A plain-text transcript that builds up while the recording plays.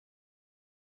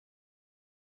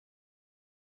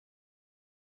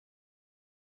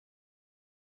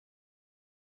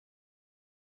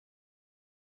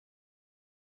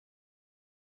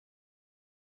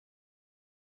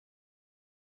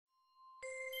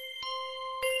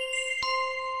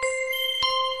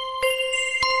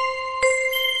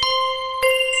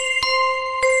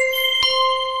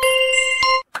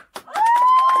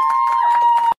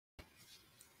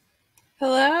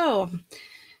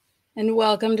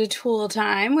Welcome to Tool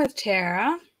Time with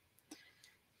Tara.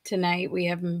 Tonight we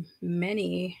have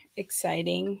many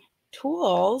exciting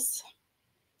tools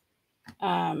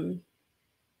to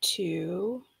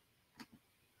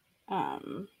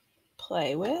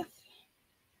play with.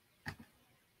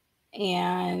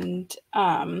 And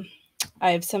I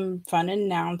have some fun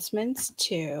announcements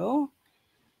too.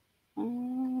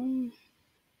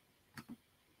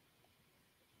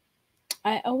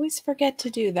 I always forget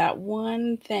to do that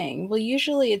one thing. Well,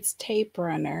 usually it's tape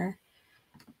runner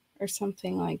or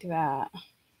something like that.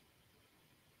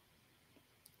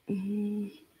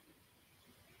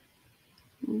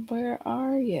 Where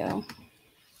are you?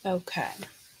 Okay.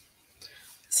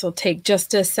 So take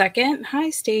just a second. Hi,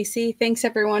 Stacy. Thanks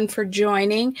everyone for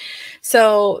joining.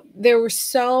 So there were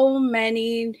so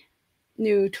many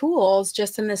new tools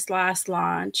just in this last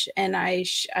launch, and I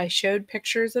showed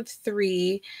pictures of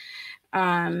three.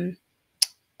 The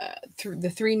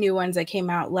three new ones that came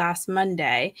out last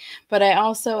Monday, but I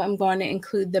also am going to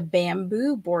include the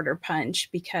bamboo border punch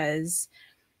because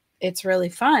it's really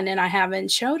fun and I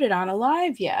haven't showed it on a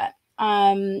live yet.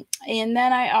 And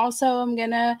then I also am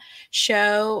going to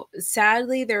show,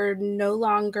 sadly, they're no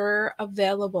longer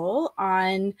available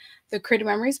on the Critter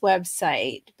Memories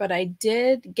website, but I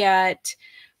did get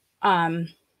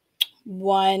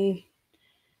one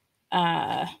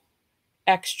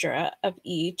extra of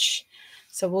each.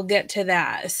 So we'll get to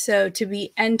that. So to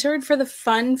be entered for the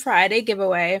Fun Friday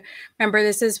giveaway, remember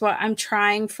this is what I'm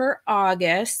trying for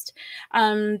August,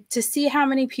 to see how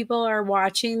many people are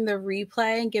watching the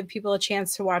replay and give people a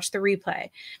chance to watch the replay.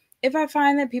 If I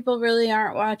find that people really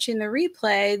aren't watching the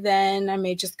replay, then I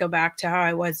may just go back to how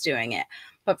I was doing it.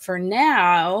 But for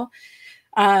now,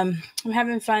 I'm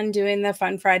having fun doing the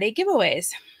Fun Friday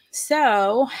giveaways.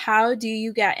 So how do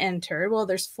you get entered? Well,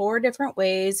 there's 4 different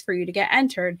ways for you to get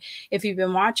entered. If you've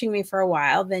been watching me for a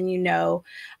while, then you know,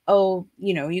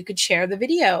 you could share the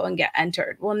video and get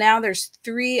entered. Well, now there's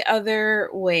 3 other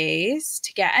ways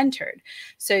to get entered.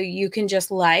 So you can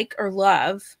just like or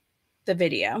love the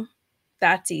video.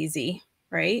 That's easy,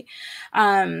 right?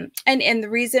 And the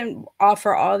reason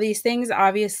for all these things,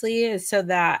 obviously, is so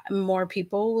that more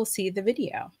people will see the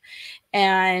video.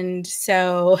 And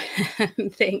so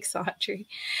thanks, Audrey.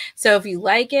 So if you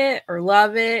like it or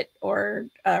love it or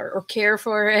care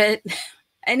for it,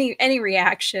 any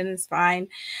reaction is fine.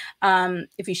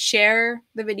 If you share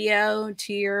the video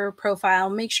to your profile,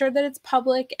 make sure that it's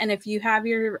public. And if you have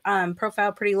your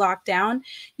profile pretty locked down,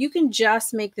 you can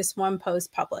just make this one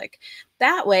post public.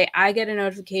 That way I get a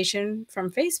notification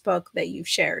from Facebook that you've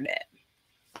shared it.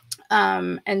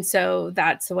 And so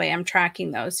that's the way I'm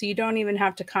tracking those. So you don't even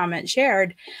have to comment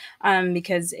shared,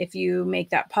 because if you make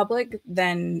that public,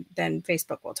 then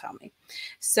Facebook will tell me.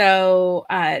 So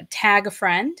tag a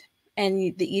friend.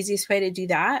 And the easiest way to do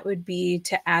that would be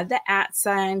to add the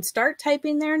 @, start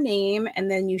typing their name, and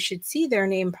then you should see their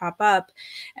name pop up,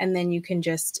 and then you can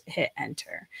just hit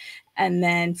enter. And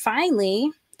then finally,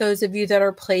 those of you that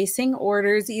are placing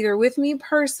orders either with me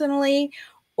personally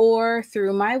or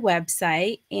through my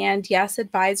website, and yes,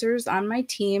 advisors on my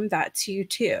team, that's you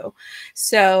too.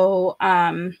 So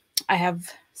I have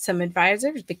some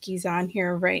advisors. Vicky's on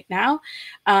here right now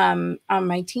on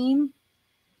my team.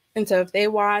 And so if they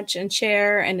watch and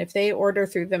share, and if they order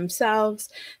through themselves,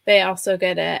 they also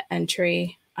get an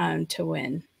entry to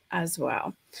win as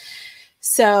well.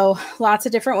 So lots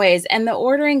of different ways. And the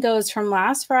ordering goes from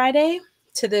last Friday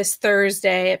to this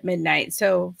Thursday at midnight.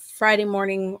 So Friday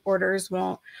morning orders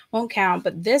won't count.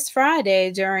 But this Friday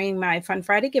during my Fun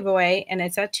Friday giveaway, and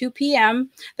it's at 2 p.m.,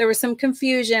 there was some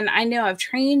confusion. I know I've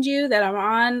trained you that I'm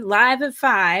on live at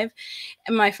 5,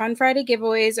 and my Fun Friday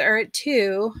giveaways are at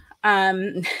 2.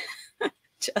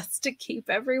 Just to keep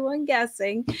everyone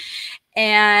guessing.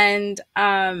 And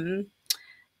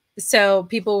so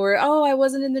people were, oh, I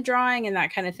wasn't in the drawing and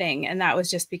that kind of thing. And that was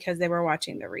just because they were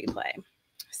watching the replay.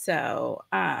 So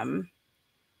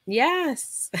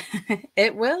yes,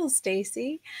 it will,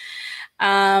 Stacy.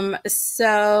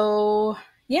 So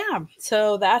yeah,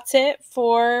 so that's it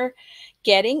for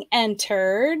getting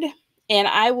entered. And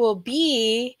I will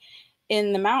be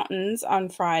in the mountains on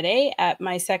Friday at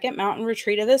my second mountain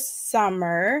retreat of the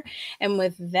summer. And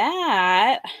with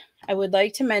that, I would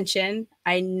like to mention,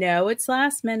 I know it's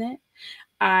last minute.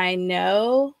 I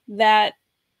know that,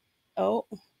 let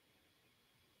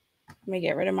me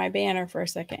get rid of my banner for a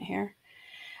second here.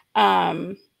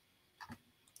 And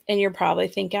you're probably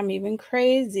thinking I'm even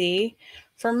crazy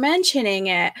for mentioning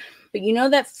it. But you know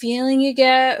that feeling you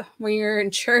get when you're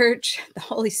in church, the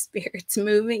Holy Spirit's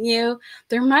moving you?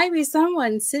 There might be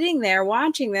someone sitting there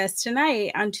watching this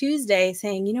tonight on Tuesday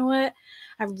saying, you know what?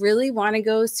 I really want to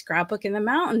go scrapbook in the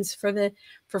mountains for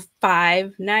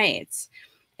 5 nights.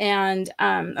 And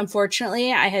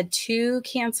unfortunately, I had 2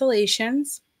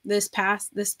 cancellations this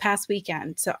past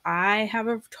weekend. So I have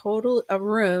a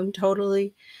room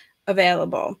totally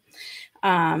available.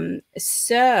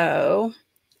 So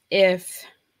if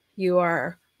you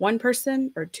are 1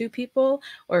 person or 2 people,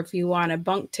 or if you want to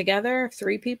bunk together,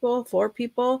 3 people, 4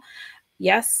 people,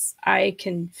 yes, I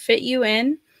can fit you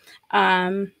in.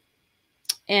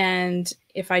 And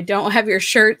if I don't have your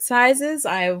shirt sizes,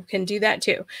 I can do that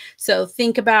too. So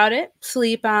think about it,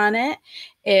 sleep on it.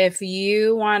 If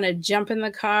you want to jump in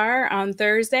the car on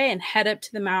Thursday and head up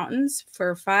to the mountains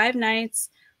for 5 nights,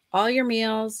 all your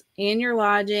meals and your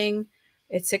lodging,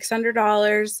 it's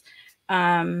 $600.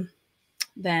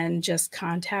 Then just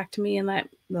contact me and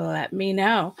let me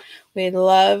know. We'd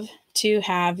love to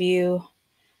have you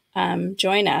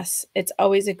join us. It's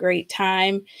always a great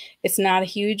time. It's not a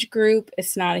huge group.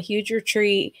 It's not a huge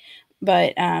retreat,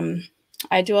 but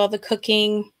I do all the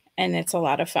cooking and it's a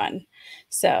lot of fun.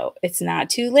 So it's not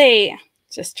too late.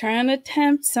 Just trying to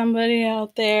tempt somebody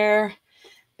out there,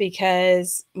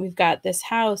 because we've got this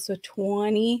house with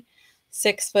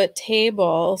 26-foot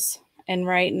tables. And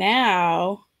right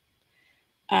now,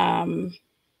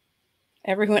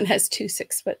 everyone has 2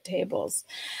 6-foot tables.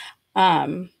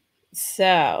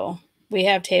 So we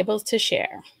have tables to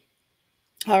share.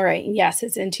 All right. Yes,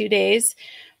 it's in 2 days,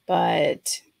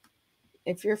 but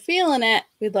if you're feeling it,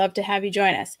 we'd love to have you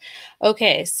join us.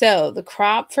 Okay, so the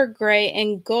crop for gray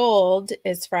and gold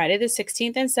is Friday the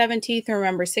 16th and 17th.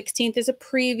 Remember, 16th is a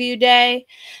preview day,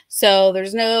 so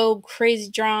there's no crazy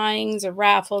drawings or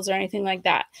raffles or anything like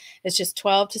that. It's just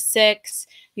 12 to 6.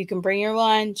 You can bring your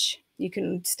lunch. You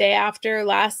can stay after.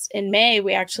 In May,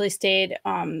 we actually stayed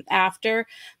after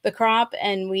the crop,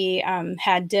 and we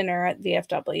had dinner at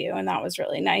VFW, and that was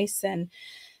really nice. And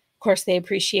of course, they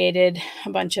appreciated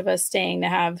a bunch of us staying to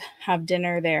have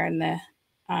dinner there in the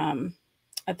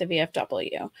at the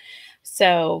VFW.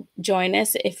 So join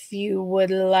us if you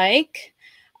would like.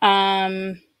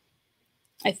 I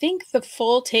think the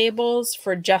full tables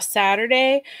for just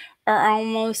Saturday are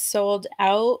almost sold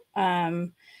out.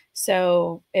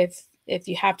 So if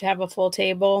you have to have a full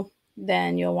table,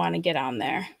 then you'll want to get on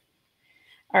there.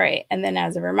 All right, and then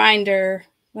as a reminder,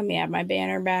 let me have my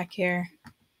banner back here.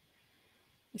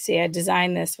 See, I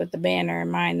designed this with the banner in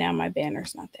mind. Now my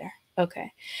banner's not there.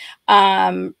 Okay.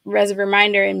 As a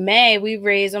reminder, in May, we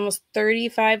raised almost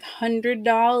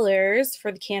 $3,500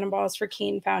 for the Cannonballs for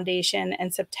Cane Foundation,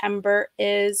 and September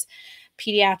is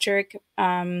Pediatric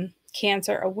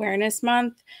Cancer Awareness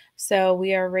Month. So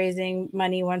we are raising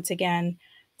money once again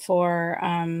for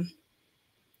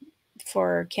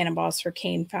Cannonballs for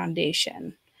Cane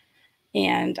Foundation.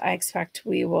 And I expect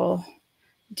we will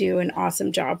do an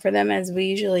awesome job for them, as we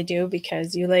usually do,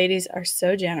 because you ladies are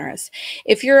so generous.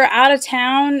 If you're out of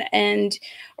town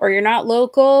or you're not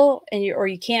local or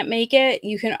you can't make it,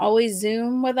 you can always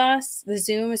Zoom with us. The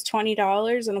Zoom is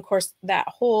 $20, and of course that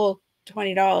whole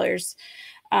 $20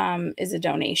 is a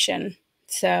donation.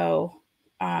 So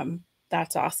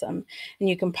that's awesome, and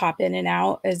you can pop in and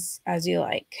out as you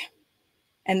like.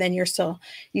 And then you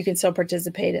can still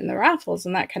participate in the raffles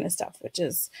and that kind of stuff, which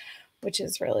is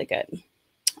really good.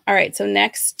 All right, so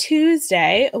next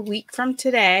Tuesday, a week from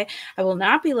today, I will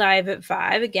not be live at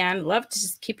 5. Again, love to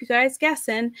just keep you guys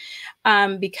guessing,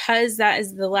 because that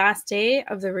is the last day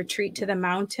of the retreat to the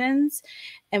mountains,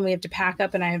 and we have to pack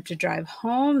up and I have to drive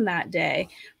home that day.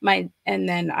 And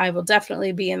then I will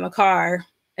definitely be in the car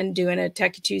and doing a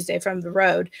Techie Tuesday from the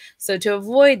road. So to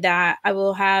avoid that, I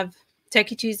will have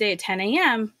Techie Tuesday at 10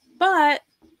 a.m., but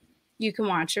you can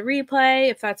watch a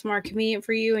replay if that's more convenient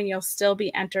for you, and you'll still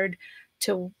be entered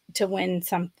to win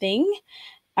something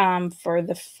for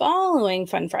the following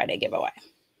Fun Friday giveaway.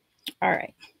 All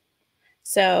right.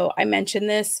 So I mentioned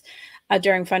this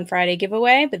during Fun Friday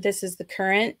giveaway, but this is the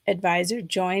current advisor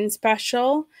join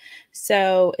special.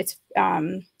 So it's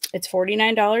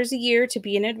 $49 a year to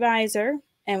be an advisor,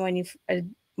 and when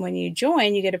you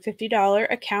join, you get a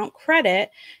 $50 account credit.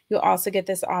 You'll also get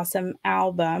this awesome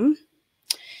album,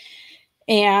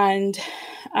 and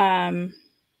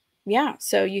yeah,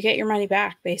 so you get your money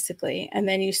back basically. And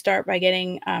then you start by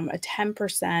getting a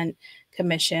 10%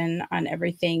 commission on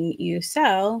everything you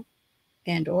sell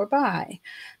and or buy.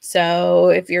 So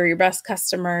if you're your best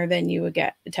customer, then you would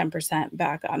get 10%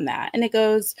 back on that. And it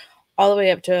goes all the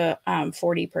way up to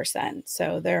 40%.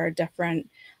 So there are different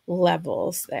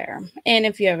levels there. And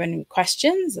if you have any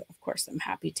questions, of course, I'm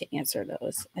happy to answer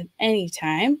those at any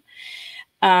time.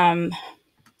 I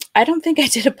don't think I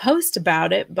did a post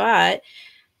about it, but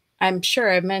I'm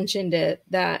sure I mentioned it,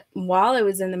 that while I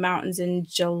was in the mountains in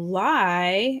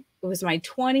July, it was my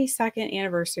 22nd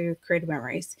anniversary with Creative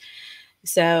Memories.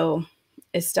 So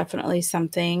it's definitely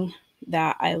something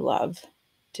that I love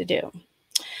to do.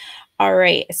 All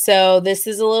right, so this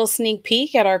is a little sneak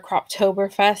peek at our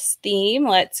Croptoberfest theme.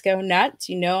 Let's go nuts.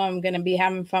 You know I'm going to be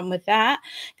having fun with that.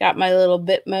 Got my little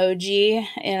Bitmoji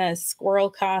in a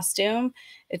squirrel costume.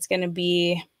 It's going to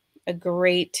be a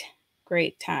great,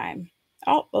 great time.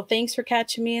 Oh, well, thanks for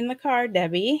catching me in the car,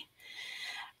 Debbie.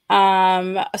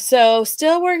 So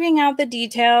still working out the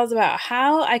details about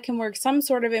how I can work some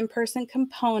sort of in-person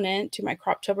component to my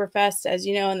Croptoberfest. As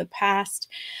you know, in the past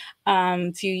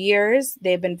few years,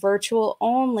 they've been virtual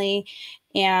only,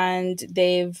 and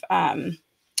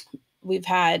we've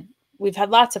had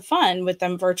lots of fun with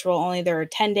them virtual only. They're a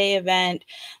 10-day event.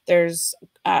 There's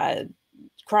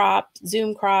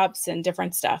Zoom crops and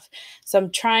different stuff. So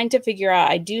I'm trying to figure out,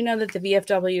 I do know that the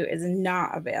VFW is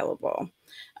not available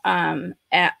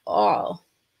at all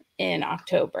in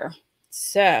October.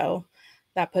 So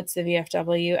that puts the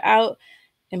VFW out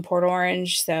in Port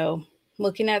Orange. So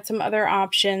looking at some other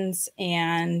options,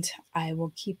 and I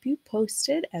will keep you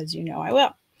posted, as you know I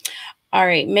will. All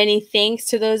right, many thanks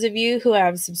to those of you who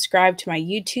have subscribed to my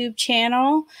YouTube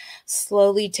channel.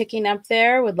 Slowly ticking up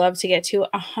there. Would love to get to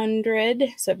 100.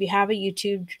 So if you have a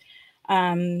YouTube,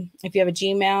 if you have a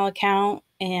Gmail account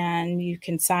and you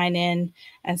can sign in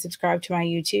and subscribe to my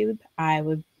YouTube, I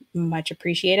would much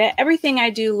appreciate it. Everything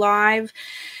I do live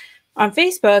on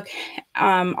Facebook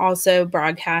also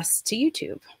broadcasts to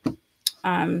YouTube.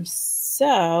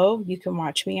 So you can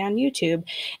watch me on YouTube.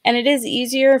 And it is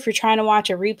easier if you're trying to watch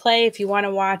a replay. If you want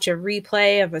to watch a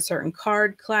replay of a certain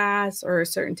card class or a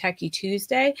certain Techie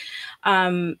Tuesday,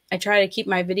 I try to keep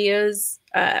my videos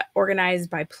organized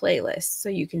by playlists. So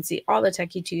you can see all the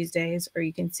Techie Tuesdays, or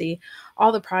you can see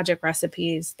all the project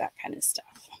recipes, that kind of stuff.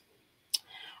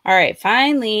 All right,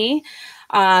 finally,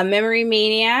 Memory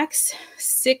Maniacs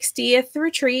 60th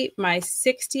retreat. My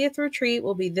 60th retreat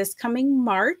will be this coming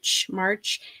March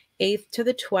 8th to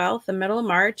the 12th, the middle of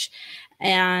March.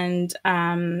 And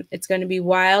it's going to be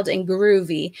wild and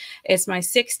groovy. It's my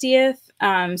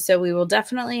 60th, so we will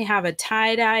definitely have a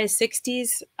tie-dye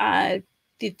 60s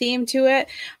theme to it,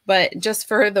 but just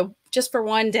for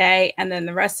one day, and then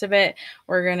the rest of it,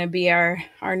 we're going to be our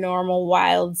normal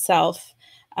wild self.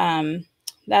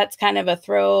 That's kind of a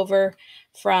throwover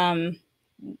from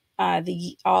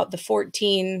the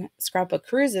 14 scrapbook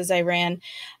cruises I ran.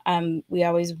 We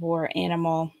always wore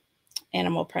animal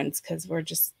prints because we're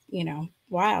just,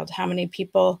 wild. How many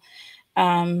people,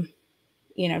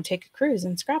 take a cruise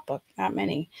in scrapbook? Not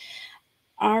many.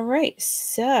 All right,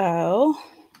 so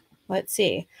let's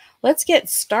see. Let's get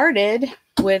started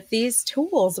with these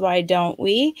tools. Why don't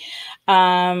we?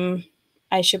 I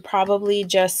should probably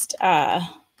just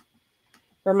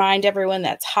remind everyone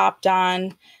that's hopped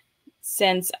on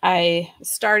since I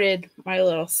started my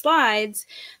little slides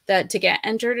that to get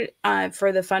entered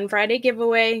for the Fun Friday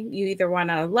giveaway, you either want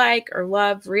to like or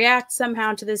love, react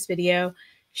somehow to this video,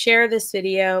 share this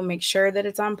video, make sure that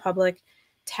it's on public,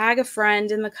 tag a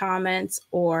friend in the comments,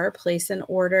 or place an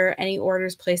order. Any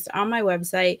orders placed on my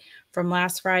website from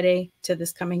last Friday to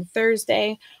this coming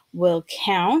Thursday will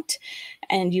count,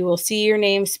 and you will see your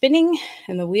name spinning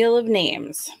in the wheel of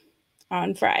names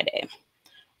on Friday.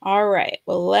 All right,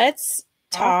 well, let's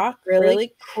talk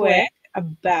really quick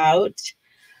about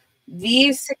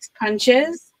these 6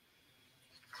 punches.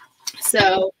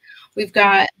 So we've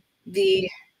got the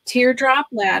teardrop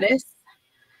lattice,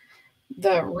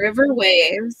 the river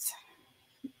waves,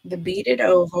 the beaded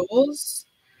ovals,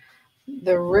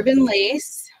 the ribbon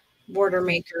lace border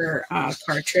maker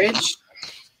cartridge,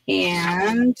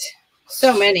 and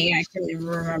so many I can't even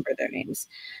remember their names.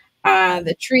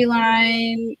 The tree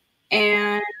line,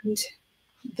 and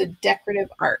the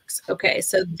decorative arcs. Okay,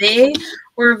 so they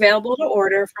were available to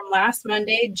order from last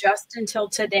Monday just until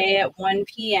today at 1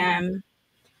 p.m.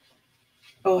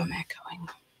 Oh, I'm echoing.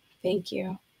 Thank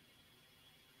you.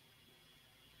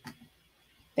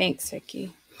 Thanks,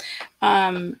 Vicky.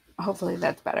 Hopefully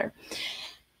that's better.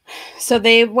 So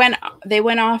they went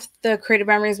off the Creative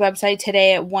Memories website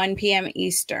today at 1 p.m.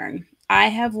 Eastern. I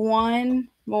have one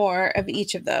more of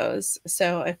each of those.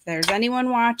 So if there's anyone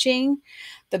watching,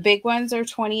 the big ones are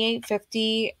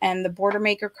 $28.50 and the Border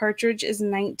Maker cartridge is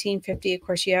 $19.50. Of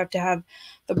course, you have to have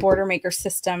the Border Maker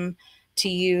system to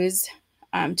use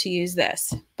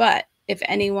this. But if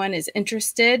anyone is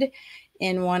interested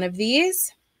in one of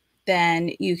these,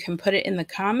 then you can put it in the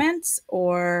comments,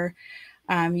 or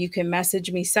you can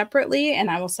message me separately and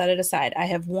I will set it aside. I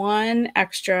have one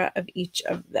extra of each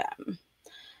of them.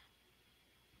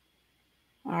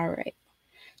 All right.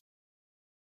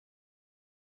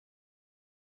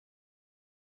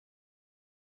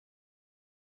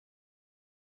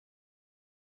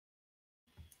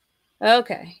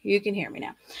 Okay, you can hear me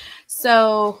now.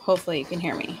 So hopefully you can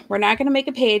hear me. We're not going to make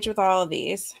a page with all of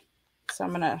these. So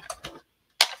I'm going to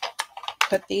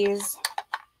put these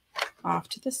off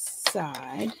to the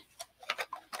side.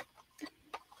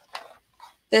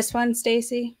 This one,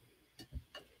 Stacy?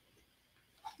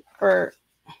 Or,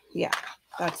 yeah,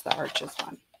 that's the arches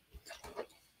one.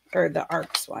 Or the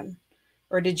arcs one.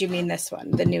 Or did you mean this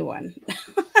one, the new one?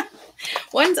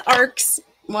 One's arcs,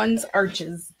 one's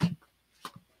arches.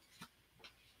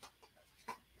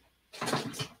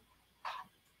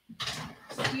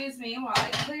 Excuse me while I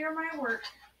clear my work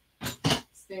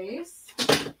space.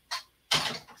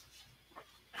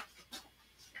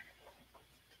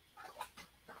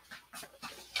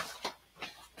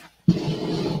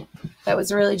 That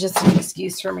was really just an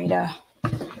excuse for me to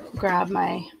grab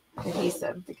my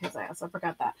adhesive because I also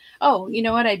forgot that. Oh, you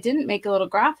know what I didn't make a little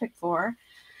graphic for?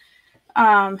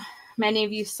 Many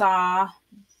of you saw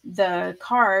the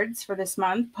cards for this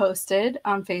month posted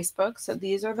on Facebook. So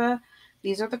these are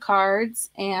the cards,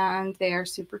 and they are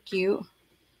super cute.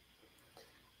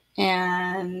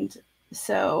 And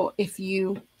so if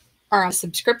you are on a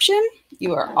subscription,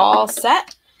 you are all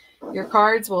set. Your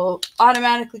cards will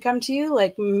automatically come to you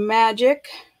like magic.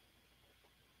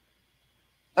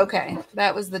 Okay,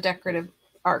 that was the decorative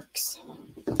arcs.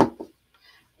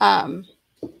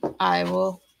 I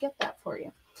will get that for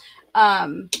you.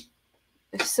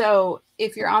 So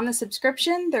if you're on the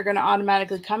subscription, they're going to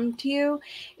automatically come to you.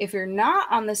 If you're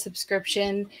not on the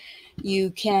subscription,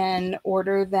 you can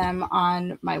order them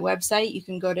on my website. You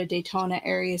can go to Daytona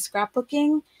Area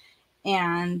Scrapbooking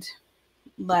and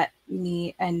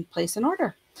place an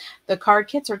order. The card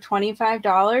kits are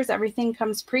 $25. Everything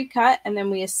comes pre-cut, and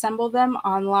then we assemble them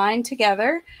online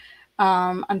together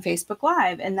on Facebook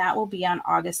Live, and that will be on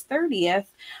August 30th.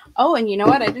 Oh, and you know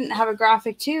what? I didn't have a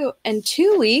graphic too. In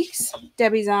 2 weeks,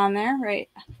 Debbie's on there, right?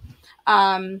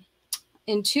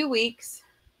 In 2 weeks,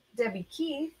 Debbie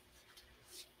Keith,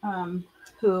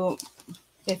 who,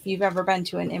 if you've ever been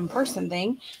to an in-person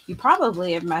thing, you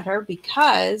probably have met her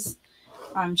because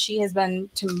she has been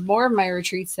to more of my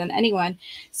retreats than anyone.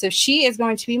 So she is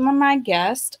going to be my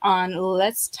guest on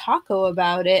Let's Taco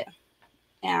About It.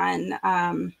 And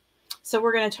so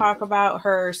we're going to talk about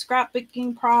her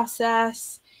scrapbooking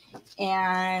process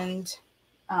and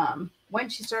when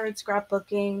she started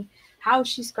scrapbooking, how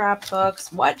she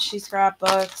scrapbooks, what she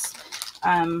scrapbooks,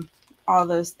 all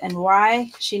those, and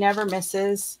why she never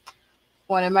misses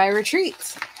one of my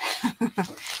retreats.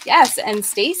 Yes, and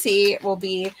Stacy will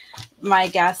be my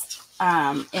guest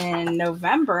in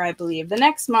November, I believe, the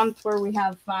next month, where we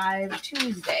have 5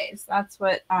 Tuesdays. That's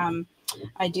what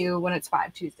I do when it's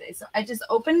 5 Tuesdays. So I just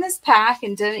opened this pack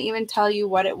and didn't even tell you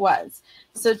what it was.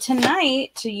 So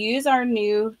tonight, to use our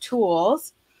new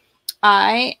tools,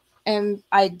 I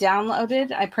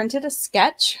printed a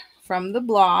sketch from the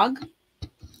blog.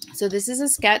 So this is a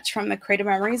sketch from the Creative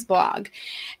Memories blog.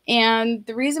 And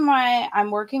the reason why I'm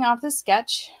working off this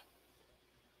sketch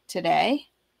today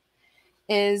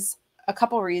is a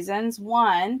couple reasons.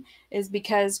 One is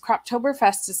because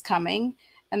Croptoberfest is coming,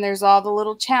 and there's all the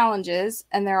little challenges,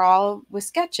 and they're all with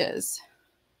sketches.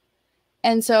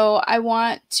 And so I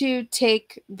want to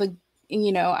take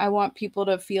I want people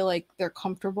to feel like they're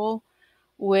comfortable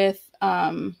with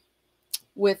the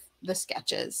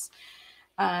sketches,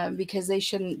 because they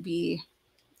shouldn't be,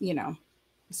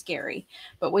 scary.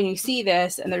 But when you see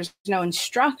this and there's no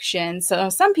instruction, so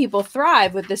some people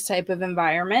thrive with this type of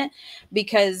environment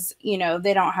because,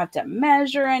 they don't have to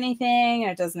measure anything and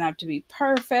it doesn't have to be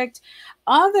perfect.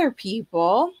 Other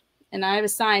people, and I have a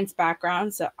science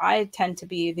background, so I tend to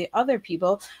be the other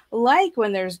people, like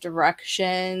when there's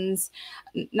directions.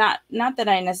 Not that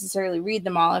I necessarily read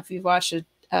them all. If you've watched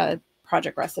a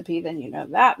project recipe, then you know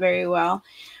that very well.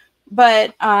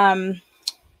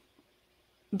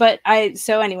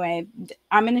 So anyway,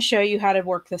 I'm going to show you how to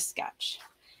work this sketch.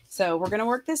 So we're going to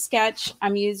work this sketch.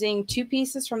 I'm using 2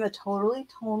 pieces from the Totally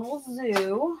Tonal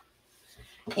Zoo.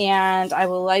 And I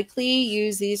will likely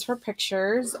use these for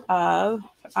pictures of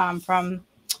from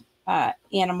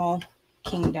Animal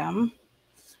Kingdom,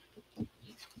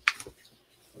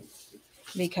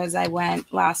 because I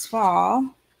went last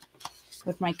fall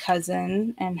with my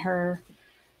cousin and her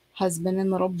husband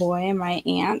and little boy and my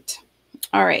aunt.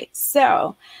 All right,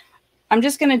 so I'm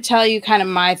just going to tell you kind of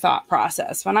my thought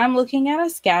process. When I'm looking at a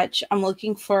sketch, I'm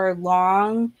looking for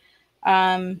long,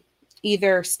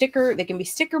 either sticker, they can be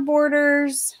sticker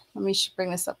borders. Let me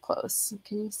bring this up close.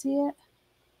 Can you see it?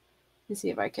 Let me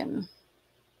see if I can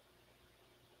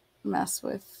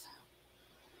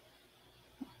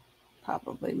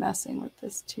probably messing with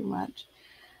this too much.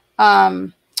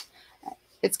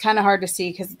 It's kind of hard to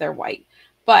see because they're white,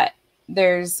 but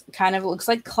there's kind of looks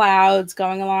like clouds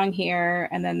going along here,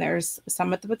 and then there's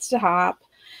some at the top.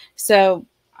 So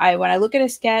when I look at a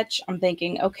sketch, I'm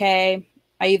thinking, okay,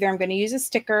 I'm going to use a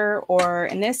sticker, or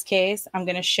in this case, I'm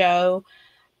going to show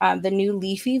the new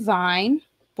leafy vine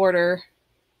border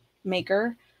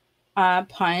maker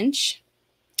punch.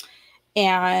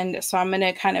 And so I'm going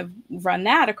to kind of run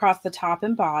that across the top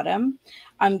and bottom.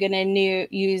 I'm going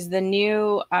to use the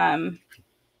new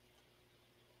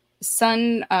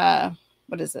sun,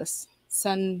 what is this?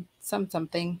 Sunshine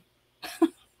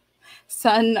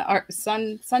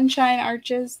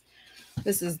arches.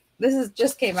 This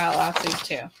just came out last week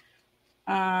too.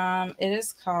 It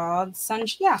is called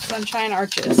Sunshine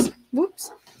Arches.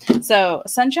 Whoops. So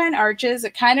Sunshine Arches,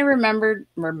 it kind of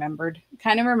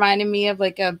kind of reminded me of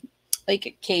like a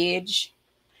cage,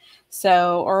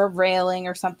 so, or a railing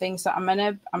or something. So I'm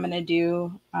gonna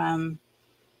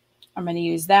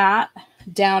use that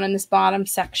down in this bottom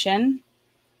section.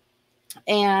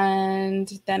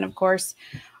 And then of course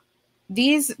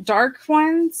these dark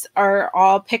ones are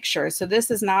all pictures. So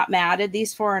this is not matted.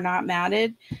 These 4 are not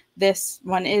matted. This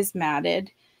one is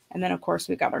matted. And then of course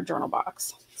we got our journal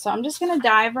box. So I'm just going to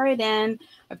dive right in.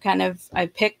 I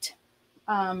picked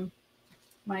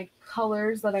my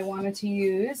colors that I wanted to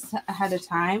use ahead of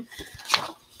time.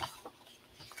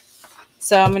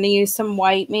 So I'm going to use some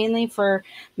white mainly for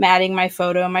matting my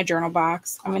photo in my journal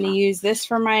box. I'm going to use this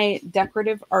for my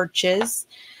decorative arches.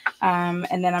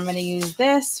 And then I'm going to use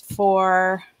this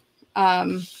for,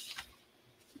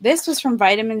 this was from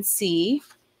Vitamin C.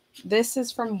 This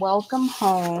is from Welcome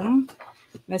Home.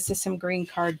 This is some green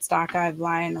cardstock I've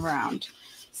lying around.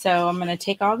 So I'm going to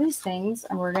take all these things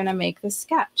and we're going to make this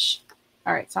sketch.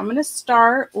 All right, so I'm going to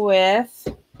start with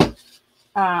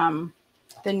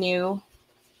the new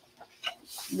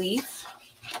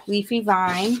leafy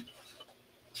vine.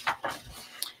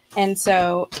 And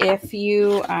so if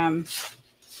you, and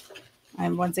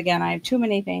once again, I have too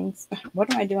many things.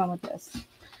 What am I doing with this?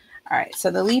 All right, so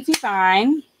the leafy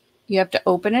vine, you have to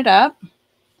open it up.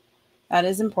 That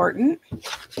is important.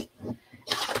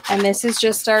 And this is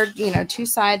just our,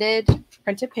 two-sided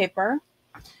printed paper.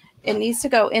 It needs to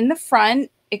go in the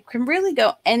front. It can really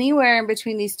go anywhere in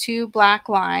between these 2 black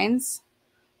lines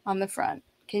on the front.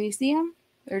 Can you see them?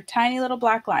 They're tiny little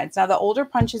black lines. Now, the older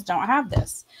punches don't have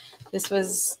this. This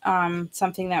was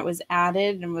something that was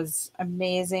added and was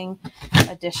amazing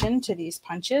addition to these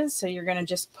punches. So you're going to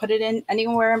just put it in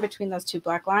anywhere in between those 2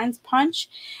 black lines, punch,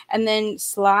 and then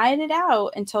slide it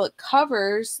out until it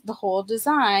covers the whole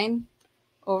design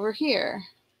over here.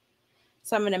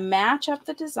 So I'm going to match up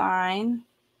the design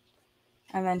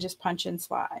and then just punch and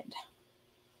slide.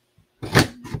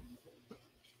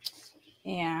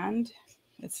 And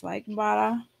it's like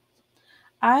butter.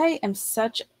 I am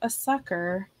such a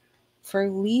sucker for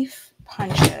leaf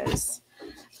punches,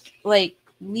 like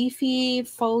leafy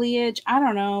foliage. I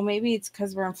don't know, maybe it's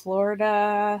because we're in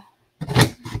Florida.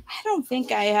 I don't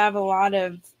think I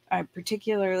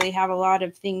particularly have a lot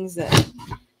of things that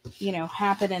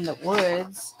happen in the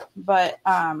woods, but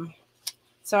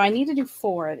so I need to do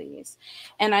 4 of these.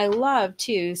 And I love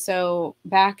too, so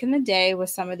back in the day with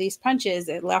some of these punches,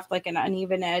 it left like an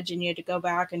uneven edge and you had to go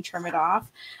back and trim it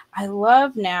off. I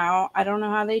love now, I don't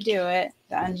know how they do it,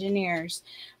 the engineers,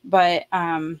 but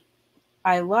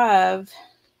I love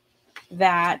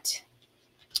that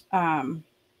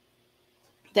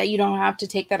that you don't have to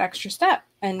take that extra step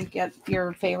and get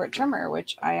your favorite trimmer,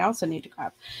 which I also need to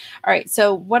grab. All right,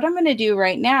 so what I'm going to do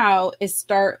right now is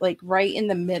start like right in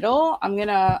the middle. I'm going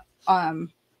to,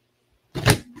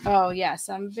 oh yes,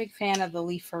 I'm a big fan of the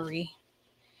leafery.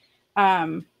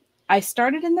 I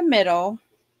started in the middle,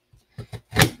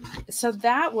 so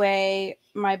that way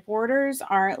my borders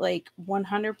aren't like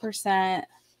 100%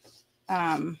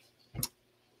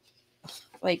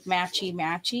 like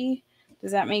matchy.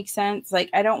 Does that make sense?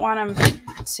 Like, I don't want them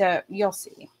to, you'll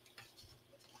see.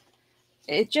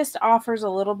 It just offers a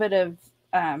little bit of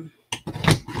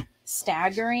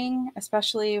staggering,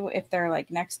 especially if they're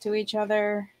like next to each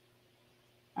other.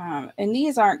 And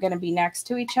these aren't going to be next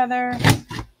to each other,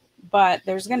 but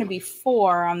there's going to be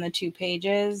 4 on the 2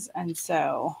 pages. And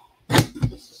so,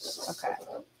 okay.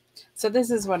 So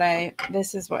this is what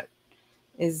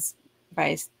is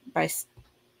by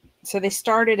so they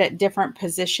started at different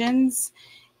positions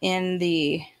in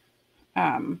the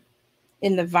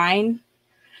vine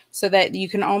so that you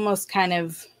can almost kind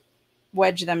of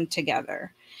wedge them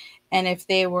together. And if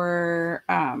they were,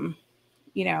 if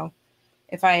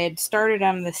I had started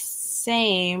them the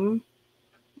same,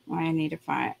 I need to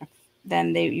find,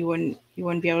 then you wouldn't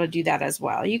be able to do that as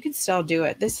well. You could still do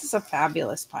it. This is a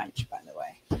fabulous punch, by the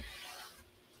way.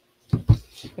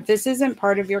 If this isn't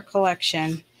part of your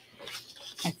collection,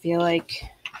 I feel like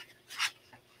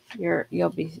you'll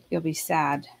be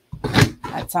sad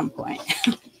at some point.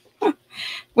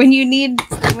 when you need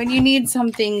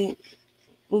something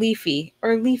leafy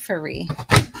or leafery.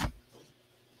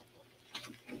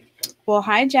 Well,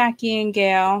 hi Jackie and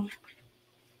Gail.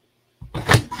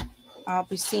 I'll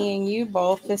be seeing you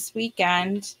both this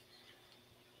weekend.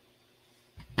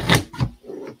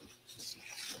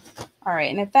 All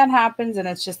right, and if that happens and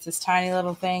it's just this tiny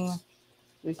little thing,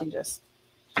 we can just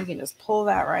pull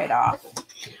that right off.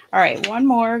 All right, one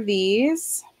more of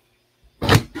these.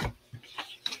 I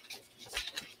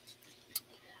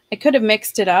could have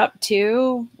mixed it up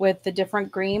too with the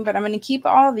different green, but I'm going to keep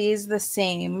all these the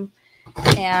same,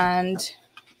 and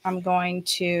I'm going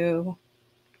to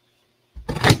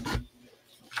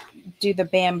do the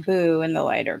bamboo in the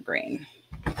lighter green.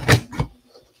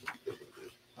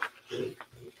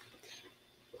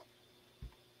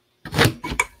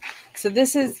 So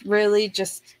this is really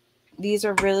just, these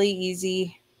are really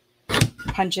easy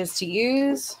punches to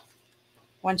use.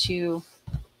 Once you,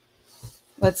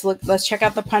 let's check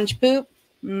out the punch poop.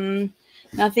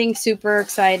 Nothing super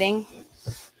exciting.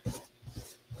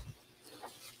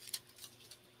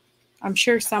 I'm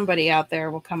sure somebody out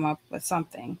there will come up with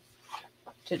something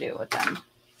to do with them.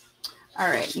 All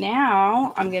right,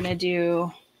 now I'm going to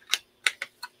do,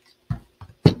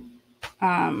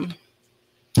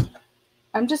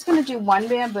 I'm just going to do one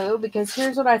bamboo because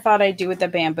here's what I thought I'd do with the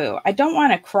bamboo. I don't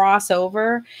want to cross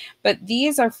over, but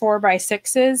these are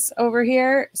 4x6s over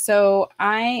here. So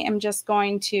I am just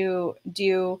going to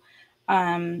do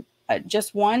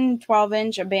just one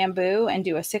 12-inch of bamboo and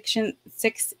do a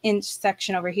 6-inch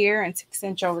section over here and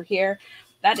 6-inch over here.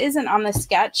 That isn't on the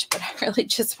sketch, but I really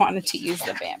just wanted to use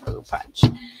the bamboo punch.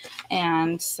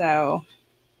 And so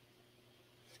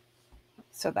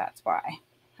that's why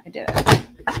I did it.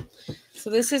 So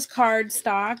this is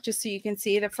cardstock, just so you can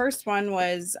see. The first one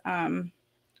was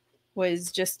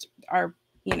just our,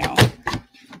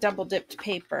 double dipped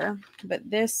paper, but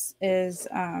this is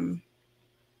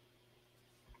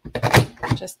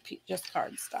just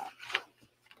cardstock.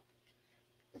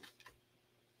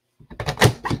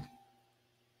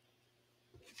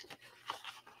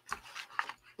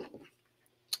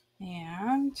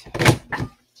 And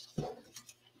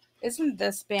isn't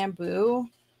this bamboo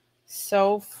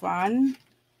so fun?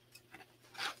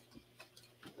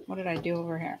 What did I do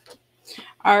over here?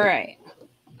 All right.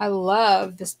 I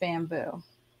love this bamboo.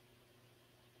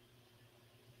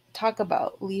 Talk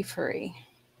about leafery.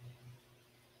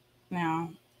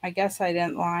 Now, I guess I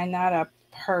didn't line that up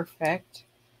perfect,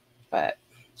 but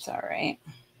it's all right.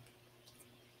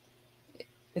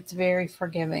 It's very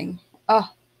forgiving.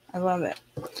 Oh, I love it.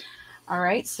 All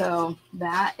right, so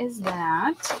that is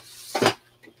that.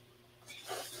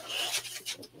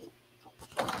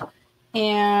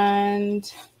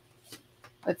 And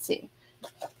let's see.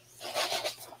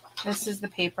 This is the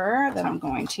paper that I'm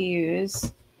going to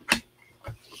use.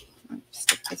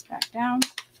 Stick this back down.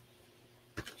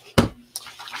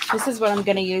 This is what I'm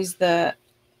going to use the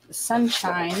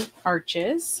sunshine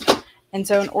arches. And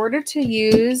so in order to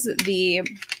use the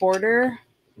border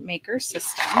maker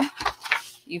system,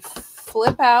 you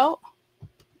flip out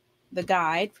the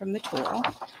guide from the tool,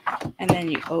 and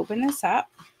then you open this up,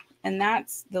 and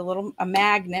that's a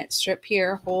magnet strip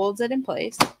here holds it in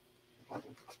place.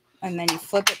 And then you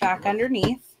flip it back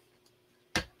underneath.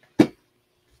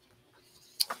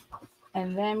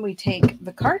 And then we take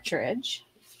the cartridge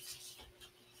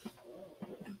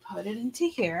and put it into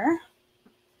here.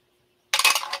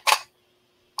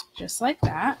 Just like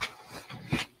that.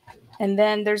 And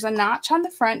then there's a notch on the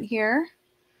front here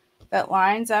that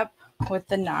lines up with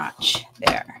the notch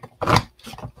there.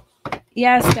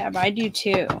 Yes, Deb, I do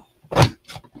too.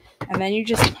 And then you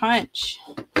just punch.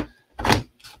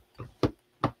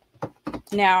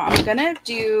 Now I'm going to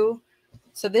do,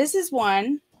 so this is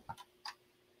one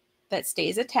that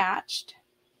stays attached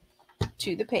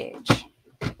to the page.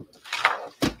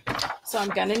 So I'm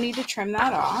going to need to trim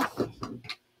that off.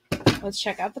 Let's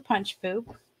check out the punch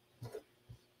poop.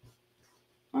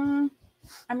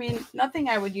 I mean, nothing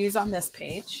I would use on this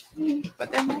page,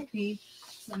 but there might be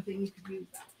something you could use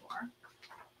that for.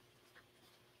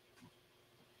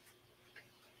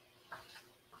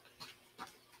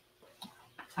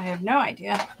 I have no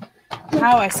idea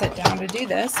how I sat down to do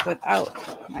this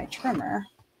without my trimmer,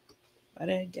 but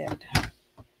I did.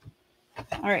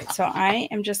 All right, so I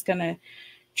am just going to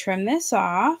trim this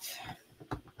off,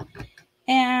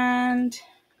 and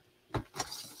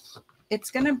it's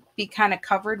going to be kind of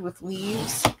covered with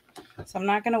leaves, so I'm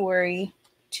not going to worry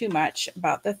too much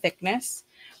about the thickness,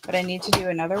 but I need to do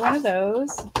another one of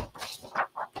those.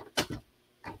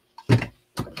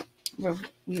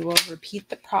 we will repeat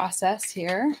the process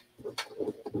here.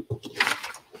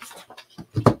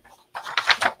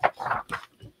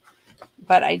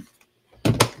 But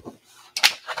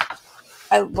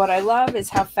what I love is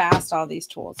how fast all these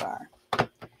tools are.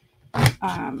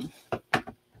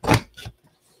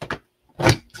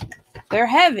 They're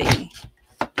heavy,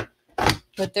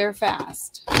 but they're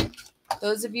fast.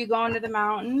 Those of you going to the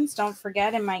mountains, don't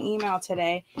forget in my email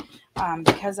today,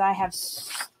 because I have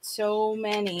so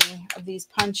many of these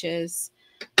punches,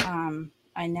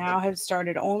 I now have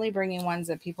started only bringing ones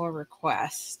that people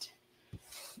request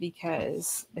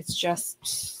because it's just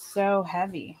so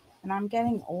heavy. And I'm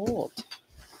getting old.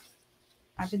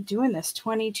 I've been doing this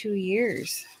 22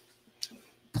 years.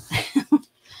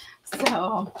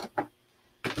 So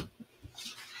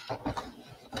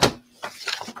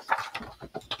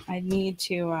I need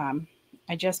to,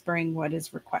 I just bring what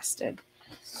is requested.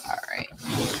 All right.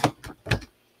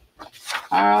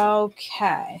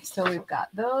 Okay. So we've got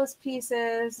those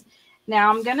pieces.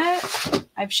 Now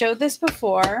I've showed this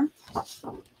before,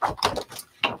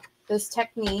 this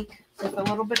technique with a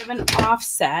little bit of an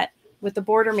offset with the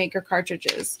Border Maker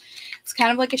cartridges. It's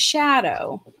kind of like a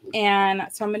shadow. And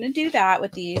so I'm going to do that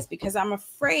with these because I'm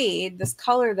afraid this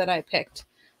color that I picked,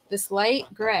 this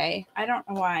light gray, I don't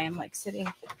know why I'm like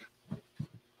sitting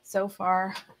so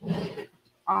far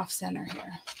off center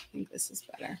here. I think this is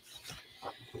better.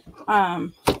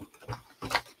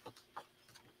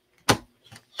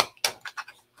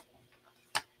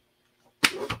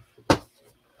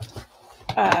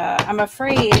 I'm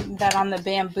afraid that on the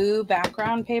bamboo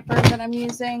background paper that I'm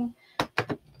using,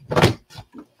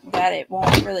 that it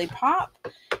won't really pop.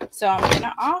 So I'm going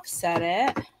to offset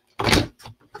it.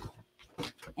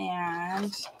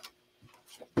 And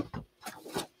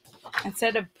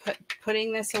instead of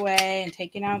putting this away and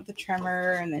taking out the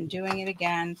trimmer and then doing it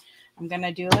again, I'm going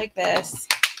to do like this,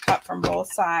 cut from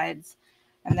both sides.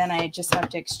 And then I just have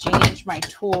to exchange my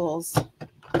tools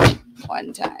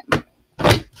one time.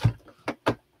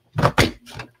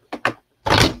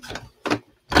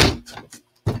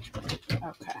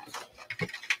 Okay.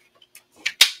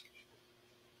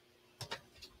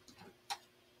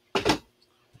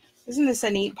 Isn't this a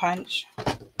neat punch?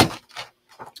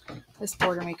 This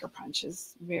Border Maker punch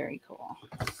is very cool.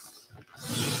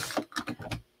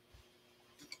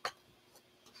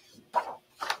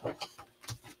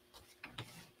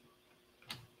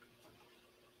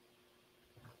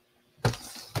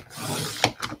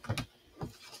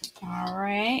 All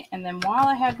right, and then while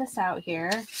I have this out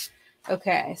here,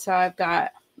 okay, so I've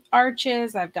got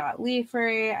arches, I've got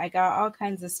leafery, I got all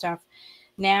kinds of stuff.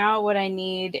 Now what I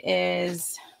need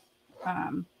is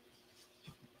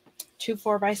 2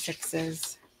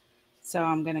 4x6s. So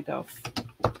I'm going to go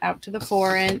out to the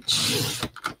 4-inch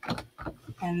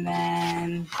and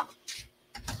then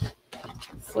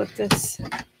flip this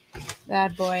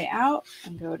bad boy out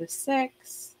and go to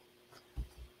 6.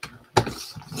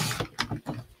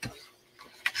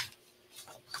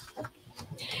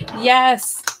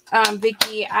 Yes,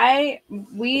 Vicky,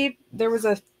 there was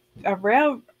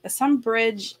some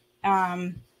bridge,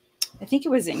 I think it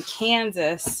was in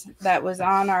Kansas, that was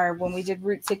on when we did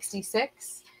Route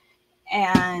 66,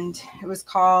 and I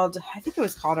think it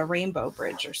was called a Rainbow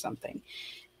Bridge or something.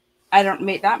 I don't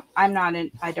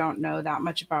know that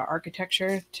much about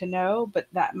architecture to know, but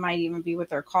that might even be what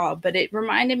they're called. But it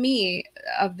reminded me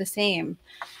of the same.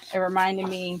 It reminded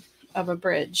me of a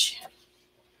bridge.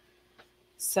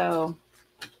 So,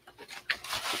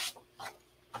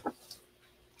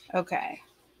 okay.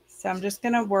 So I'm just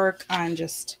going to work on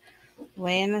just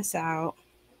laying this out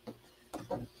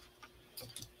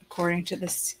according to the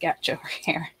sketch over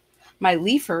here. My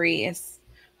leafery is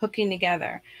hooking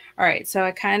together. All right, so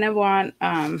I kind of want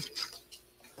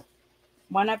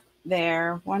one up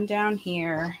there, one down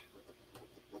here.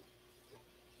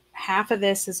 Half of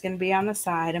this is going to be on the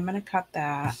side. I'm going to cut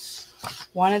that.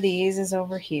 One of these is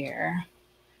over here.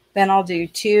 Then I'll do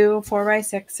 2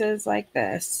 4x6s like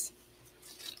this.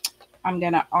 I'm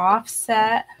going to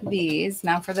offset these.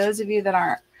 Now, for those of you that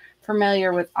aren't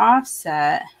familiar with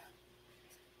offset,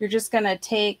 you're just going to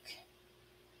take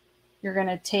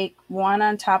one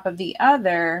on top of the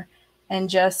other and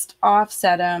just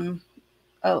offset them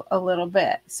a little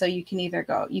bit. So you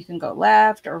can go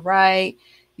left or right.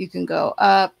 You can go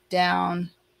up,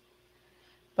 down,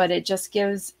 but it just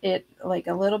gives it like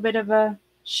a little bit of a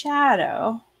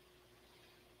shadow.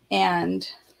 And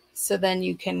so then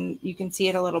you can see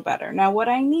it a little better. Now what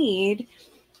I need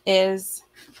is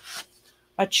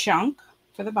a chunk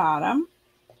for the bottom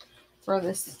for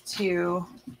this to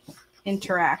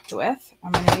interact with.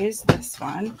 I'm going to use this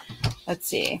one. Let's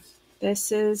see.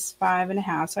 This is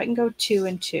 5.5, so I can go 2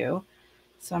 and 2.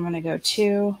 So I'm going to go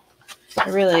 2.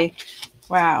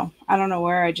 Wow, I don't know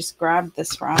where I just grabbed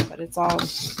this from, but it's all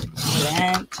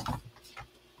bent.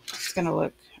 It's going to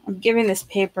look, I'm giving this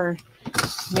paper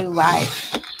new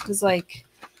life. It was like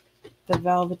the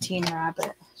Velveteen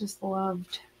Rabbit. Just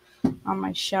loved on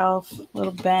my shelf, a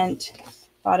little bent.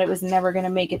 Thought it was never going to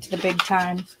make it to the big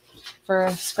time for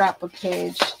a scrapbook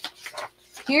page.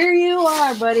 Here you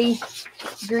are, buddy.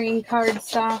 Green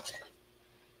cardstock.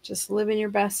 Just living your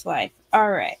best life. All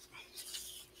right.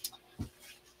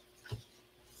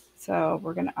 So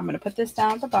I'm gonna put this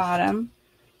down at the bottom.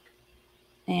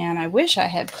 And I wish I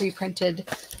had pre-printed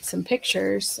some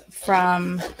pictures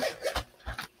to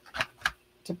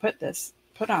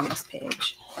put on this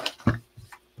page.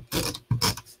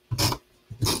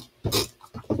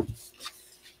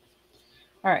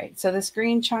 All right, so this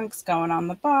green chunk's going on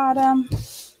the bottom.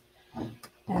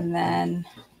 And then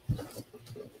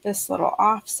this little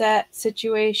offset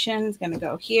situation is going to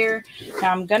go here.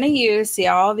 Now I'm going to see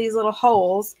all these little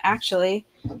holes. Actually,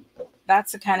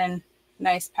 that's a kind of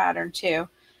nice pattern too.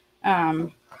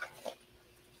 I'm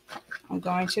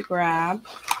going to grab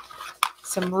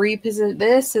some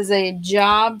this is a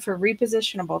job for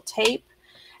repositionable tape.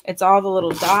 It's all the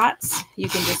little dots. You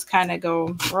can just kind of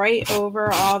go right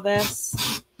over all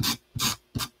this,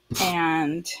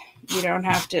 and you don't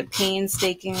have to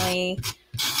painstakingly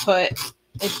put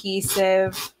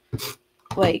adhesive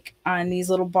like on these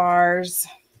little bars.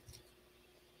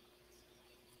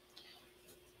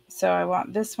 So I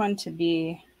want this one to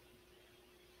be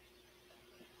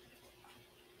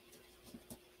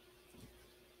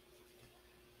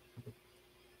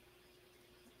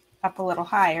up a little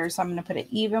higher, so I'm going to put it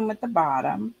even with the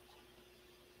bottom.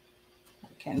 I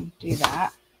can do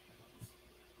that.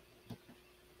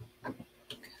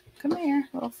 Come here,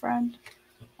 little friend.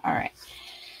 All right.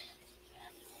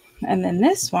 And then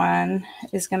this one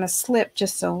is going to slip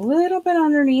just a little bit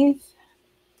underneath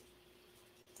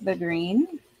the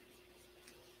green.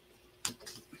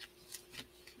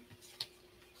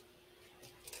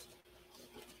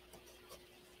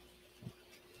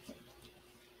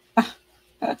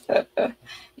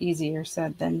 Easier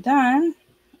said than done.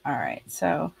 All right,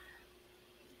 so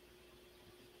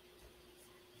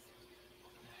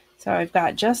I've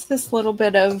got just this little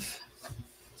bit of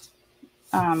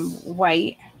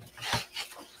white.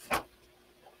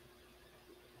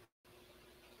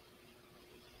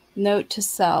 Note to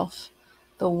self,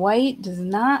 the white does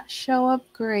not show up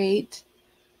great.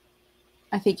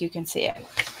 I think you can see it.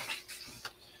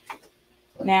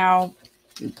 Now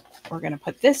we're going to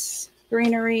put this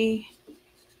greenery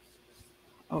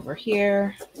over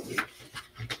here.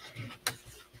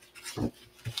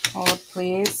 Hold,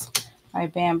 please. My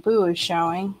bamboo is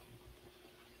showing.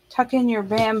 Tuck in your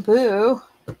bamboo.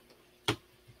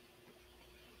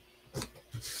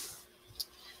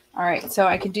 All right, so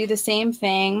I could do the same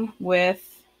thing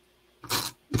with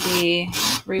the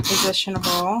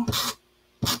repositionable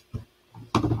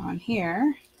on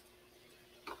here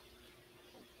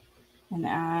and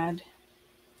add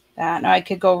that. Now I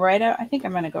could go right up. I think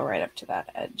I'm going to go right up to that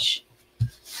edge.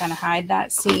 Kind of hide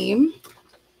that seam.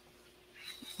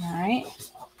 All right.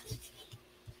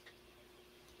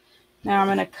 Now I'm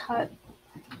going to cut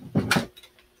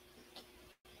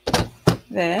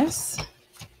this.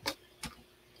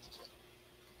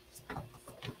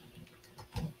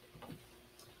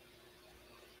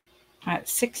 At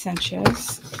 6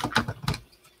 inches.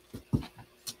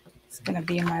 It's going to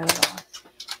be my little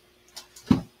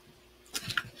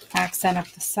accent up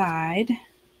the side.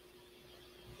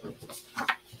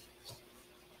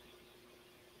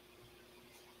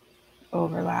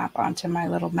 Overlap onto my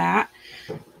little mat.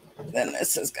 Then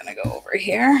this is going to go over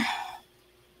here.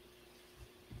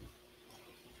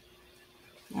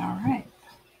 All right.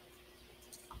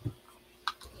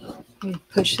 Let me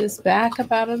push this back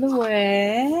up out of the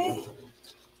way.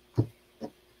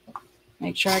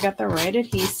 Make sure I got the right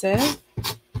adhesive.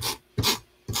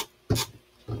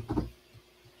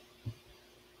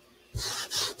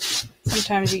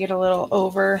 Sometimes you get a little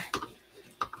over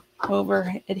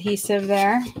adhesive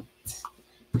there.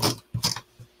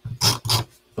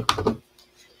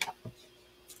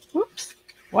 Whoops.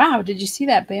 Wow, did you see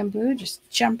that bamboo just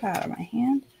jump out of my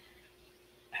hand?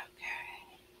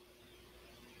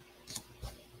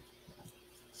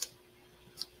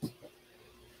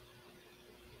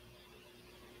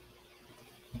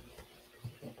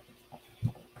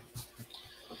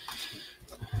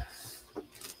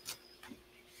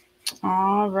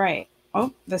 All right.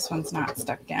 Oh, this one's not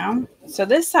stuck down. So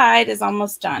this side is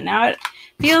almost done. Now it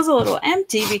feels a little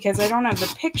empty because I don't have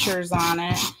the pictures on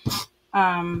it.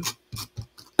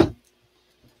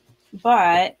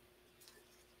 But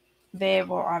they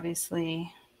will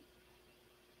obviously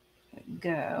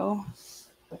go.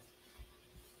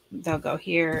 They'll go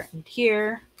here and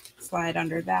here, slide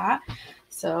under that.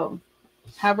 So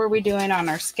how are we doing on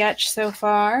our sketch so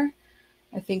far?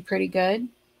 I think pretty good.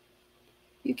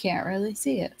 You can't really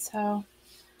see it, so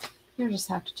you'll just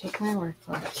have to take my word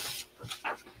for it.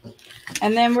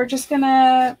 And then we're just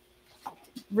gonna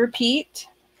repeat,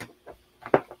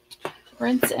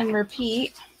 rinse and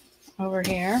repeat over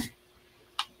here.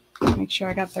 Make sure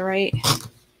I got the right.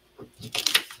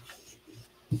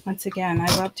 Once again, I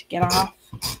love to get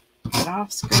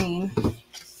off screen.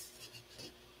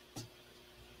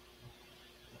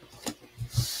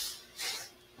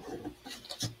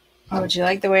 Oh, would you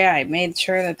like the way I made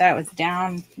sure that that was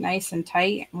down nice and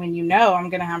tight when you know I'm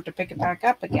going to have to pick it back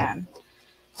up again?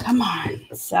 Come on,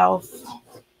 self.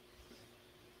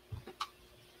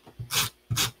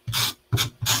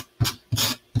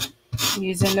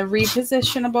 Using the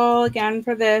repositionable again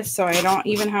for this, so I don't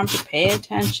even have to pay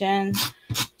attention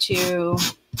to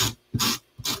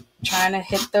trying to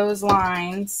hit those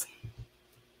lines.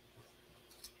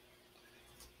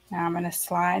 Now I'm going to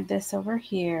slide this over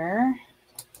here.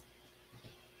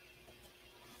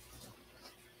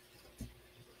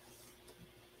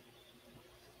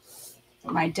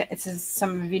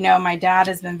 Some of you know, my dad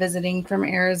has been visiting from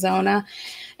Arizona,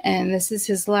 and this is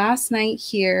his last night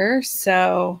here.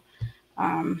 So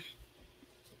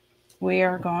we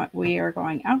are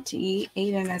going out to eat.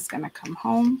 Aiden is going to come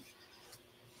home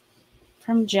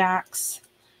from Jack's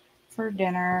for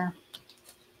dinner.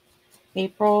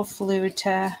 April flew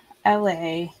to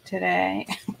LA today.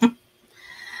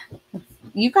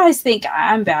 You guys think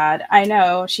I'm bad. I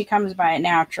know she comes by it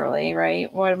naturally,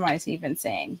 right? What am I even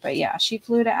saying? But yeah, she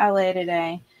flew to LA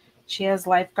today. She has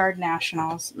lifeguard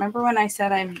nationals. Remember when I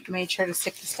said I made sure to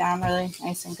stick this down really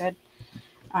nice and good?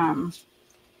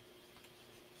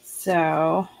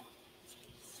 So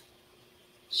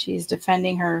she's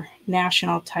defending her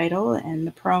national title in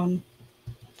the prone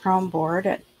board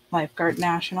at lifeguard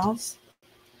nationals.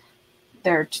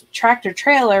 Their tractor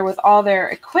trailer with all their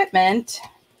equipment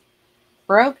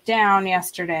broke down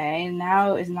yesterday, and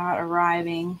now is not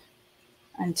arriving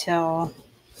until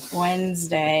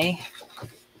Wednesday.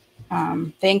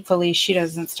 Thankfully, she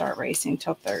doesn't start racing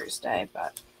till Thursday,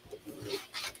 but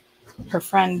her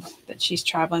friend that she's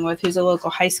traveling with, who's a local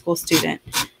high school student,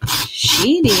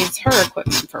 she needs her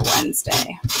equipment for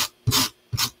Wednesday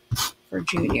for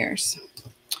juniors.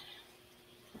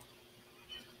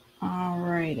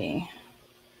 Alrighty.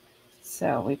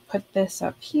 So we put this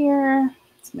up here.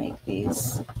 Let's make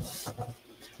these.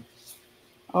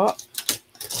 Oh,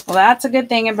 well, that's a good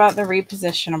thing about the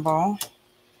repositionable.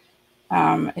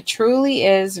 It truly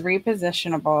is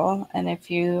repositionable. And if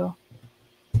you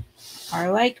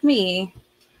are like me,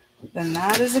 then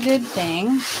that is a good thing.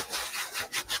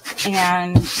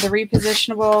 And the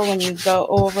repositionable, when you go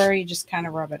over, you just kind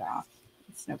of rub it off.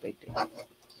 It's no big deal.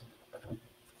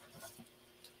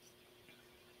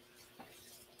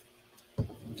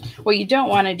 What you don't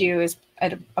want to do is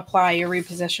apply your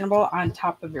repositionable on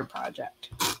top of your project.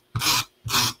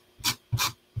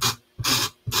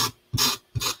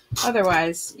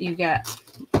 Otherwise, you get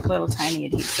little tiny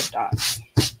adhesive dots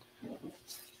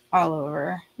all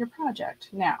over your project.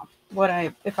 Now,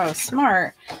 if I was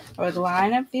smart, I would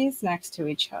line up these next to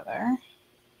each other.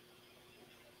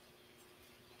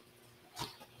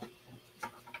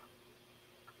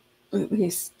 At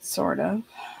least, sort of.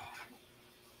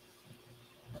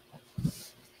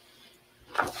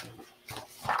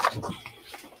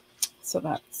 So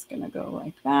that's going to go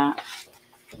like that.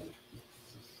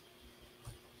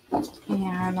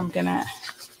 And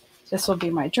this will be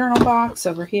my journal box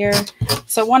over here.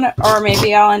 So or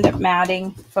maybe I'll end up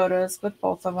matting photos with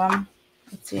both of them.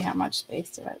 Let's see how much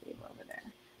space did I leave over there.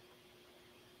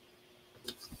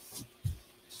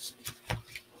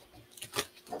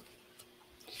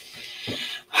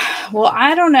 Well,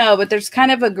 I don't know, but there's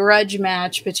kind of a grudge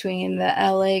match between the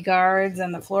LA guards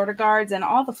and the Florida guards, and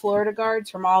all the Florida guards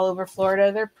from all over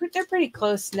Florida. They're pretty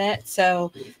close knit,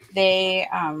 so they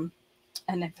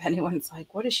and if anyone's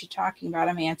like, what is she talking about?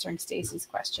 I'm answering Stacy's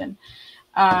question.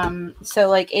 So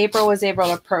like April was able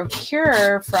to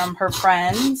procure from her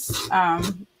friends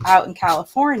out in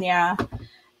California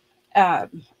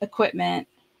equipment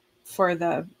for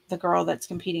the girl that's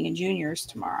competing in juniors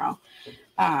tomorrow.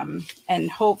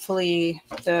 And hopefully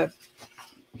the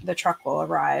truck will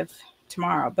arrive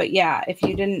tomorrow. But yeah, if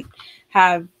you didn't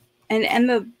have, and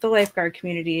the lifeguard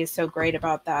community is so great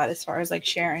about that as far as like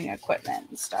sharing equipment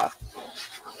and stuff.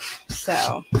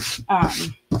 So,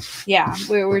 yeah,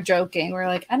 we were joking. We're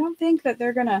like, I don't think that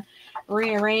they're going to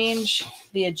rearrange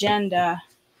the agenda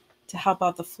to help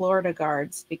out the Florida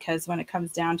guards, because when it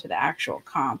comes down to the actual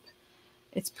comp,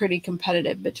 it's pretty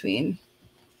competitive between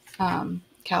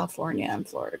California and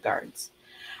Florida guards.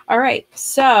 All right,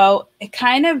 so it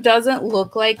kind of doesn't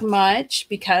look like much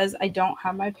because I don't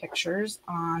have my pictures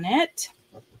on it,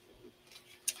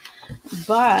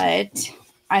 but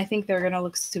I think they're going to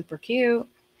look super cute.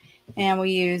 And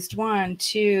we used 1,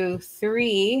 2,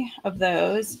 3 of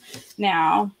those.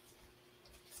 Now,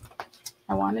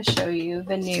 I want to show you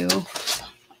the new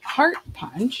heart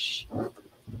punch.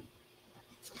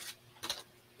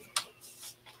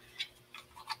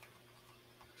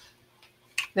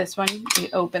 This one you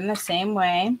open the same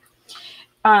way.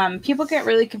 People get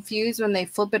really confused when they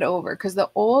flip it over, because the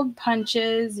old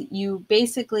punches, you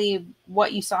basically,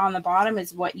 what you saw on the bottom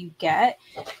is what you get.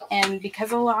 And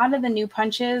because a lot of the new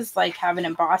punches like have an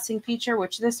embossing feature,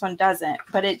 which this one doesn't,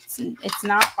 but it's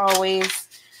not always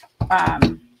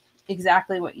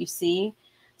exactly what you see.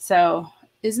 So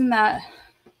isn't that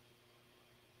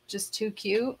just too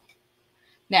cute?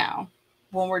 Now,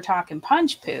 when we're talking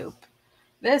punch poop,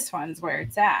 this one's where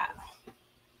it's at.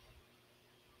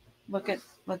 Look at,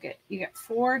 you got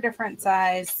 4 different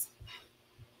size,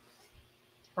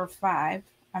 or 5.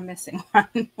 I'm missing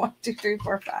one. 1, 2, 3,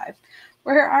 4, 5.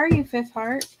 Where are you, fifth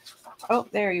heart? Oh,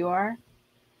 there you are.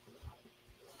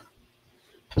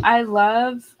 I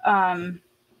love, I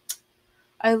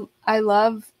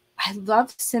love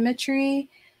symmetry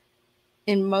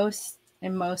in most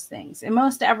things, in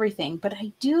most everything, but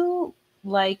I do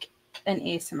like an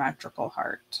asymmetrical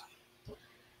heart.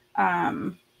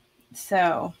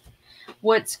 So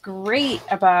what's great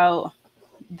about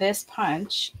this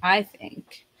punch, I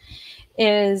think,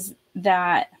 is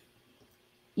that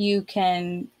you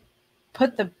can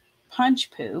put the punch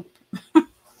poop,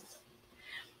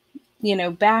 you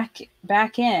know, back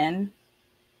in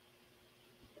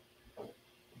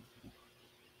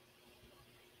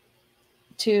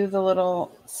to the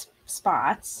little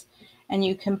spots, and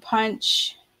you can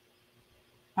punch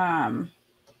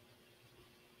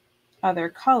other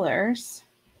colors,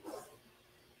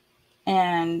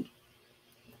 and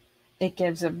it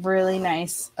gives a really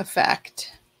nice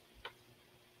effect.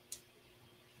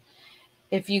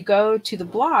 If you go to the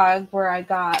blog where I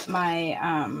got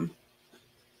my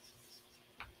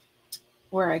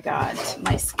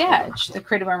sketch, the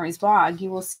Creative Memories blog, you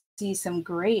will see some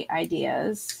great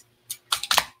ideas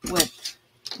with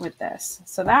this.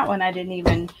 So that one I didn't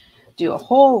even do a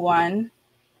whole one.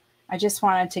 I just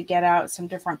wanted to get out some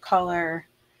different color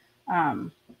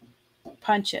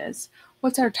punches.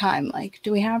 What's our time like?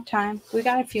 Do we have time? We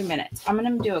got a few minutes. I'm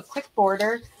going to do a quick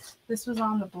border. This was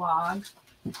on the blog.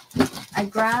 I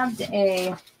grabbed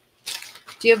do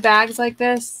you have bags like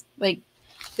this? Like,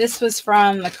 this was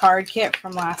from the card kit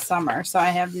from last summer. So I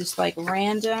have this like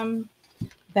random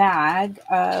bag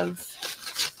of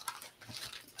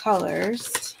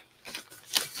colors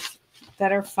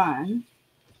that are fun.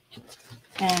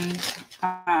 And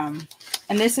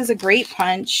this is a great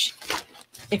punch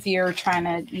if you're trying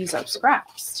to use up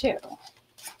scraps too.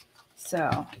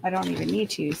 So I don't even need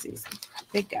to use these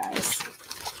big guys.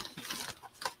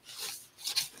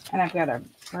 And I've got a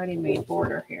ready-made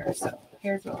border here. So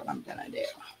here's what I'm going to do.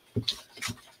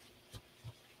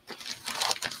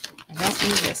 I don't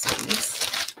need this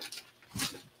piece.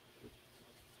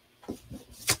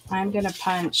 I'm going to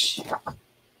punch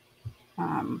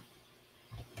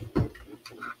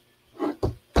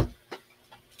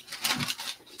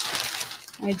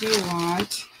I do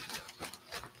want,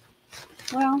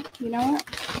 well, you know what?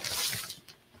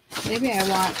 Maybe I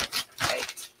want,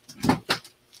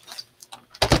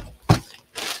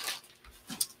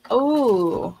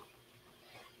 oh,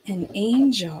 an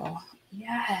angel.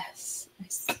 Yes,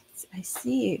 I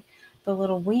see the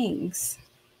little wings.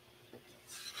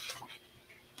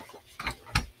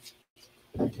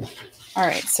 All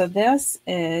right, so this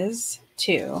is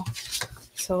 2.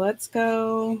 So let's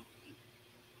go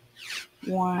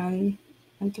 1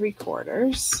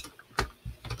 3/4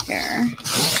 here.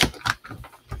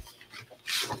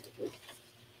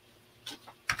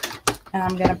 And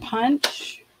I'm going to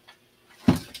punch.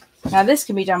 Now this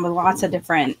can be done with lots of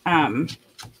different,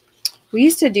 we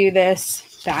used to do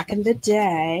this back in the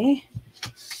day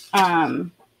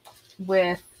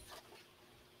with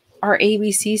our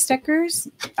ABC stickers.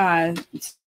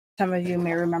 Some of you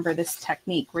may remember this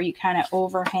technique where you kind of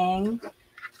overhang.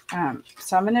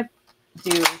 So I'm going to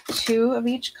do 2 of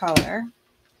each color.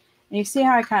 And you see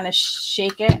how I kind of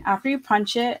shake it? After you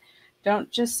punch it, don't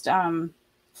just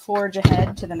forge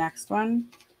ahead to the next one,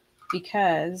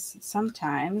 because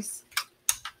sometimes,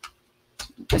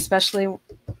 especially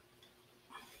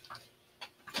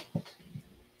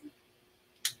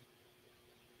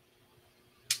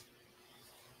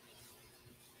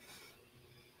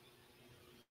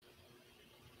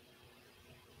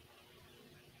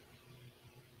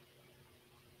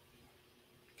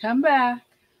Come back.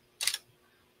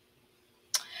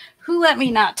 Who let me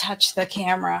not touch the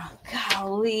camera?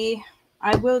 Golly.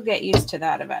 I will get used to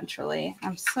that eventually.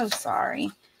 I'm so sorry.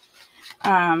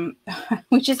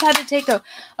 We just had to take a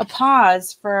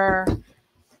pause for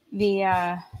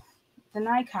the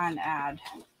Nikon ad.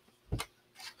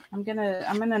 I'm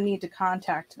gonna need to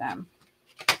contact them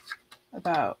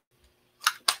about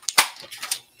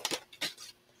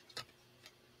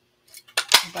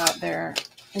their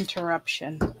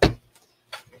interruption.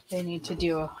 They need to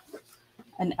do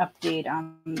an update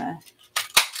on the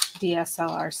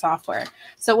DSLR software.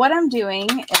 So what I'm doing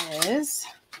is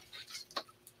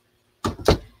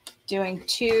doing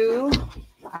 2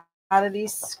 out of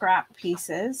these scrap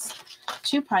pieces,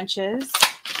 2 punches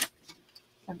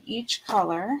of each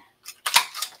color.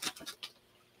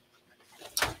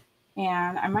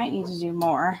 And I might need to do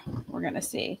more. We're going to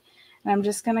see. And I'm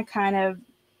just going to kind of,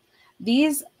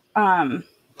 these have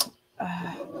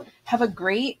a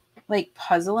great like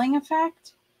puzzling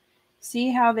effect.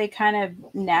 See how they kind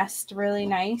of nest really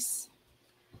nice?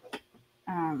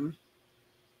 And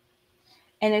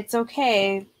it's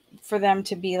okay for them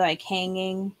to be like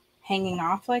hanging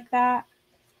off like that.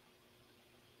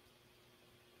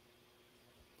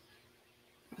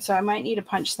 So I might need to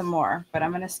punch some more, but I'm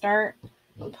going to start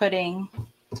putting,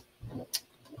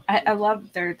 I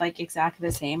love they're like exactly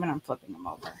the same, and I'm flipping them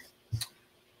over.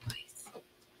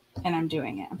 And I'm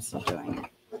doing it. I'm still doing it.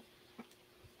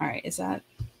 All right. Is that,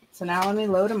 so now let me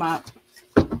load them up.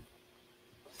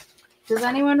 Does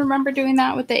anyone remember doing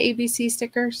that with the ABC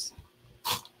stickers?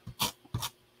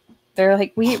 They're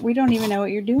like, we don't even know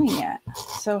what you're doing yet.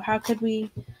 So how could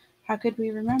we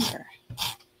remember?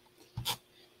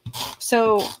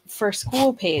 So for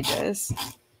school pages,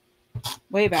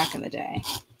 way back in the day,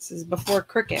 this is before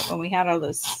Cricut, when we had all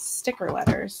those sticker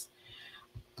letters,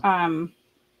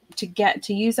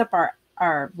 to use up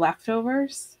our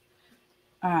leftovers,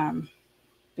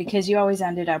 because you always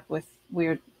ended up with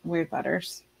weird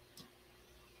letters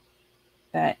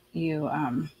that you're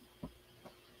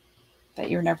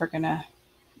never gonna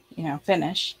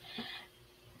finish.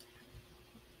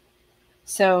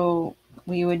 So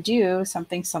we would do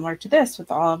something similar to this with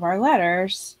all of our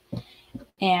letters,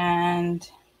 and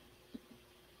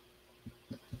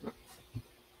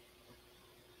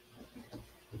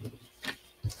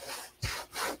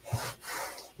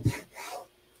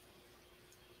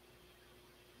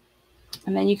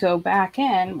then you go back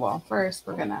in. Well, first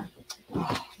we're gonna,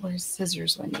 where's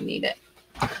scissors when you need it?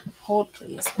 Hold,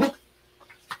 please.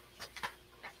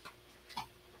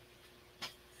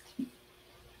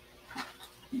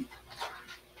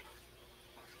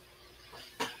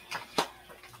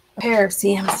 A pair of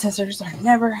CM scissors are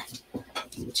never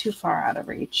too far out of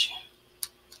reach.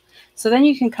 So then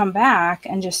you can come back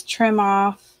and just trim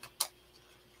off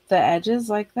the edges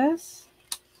like this.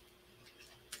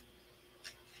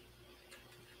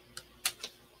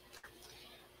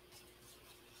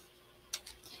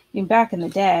 I mean, back in the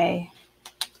day,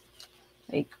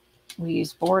 like, we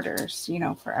used borders,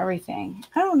 for everything.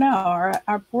 I don't know.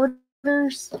 Our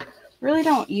borders really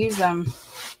don't use them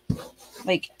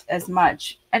like as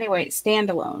much. Anyway,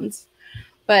 standalones.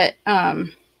 But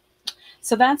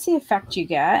so that's the effect you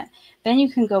get. Then you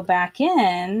can go back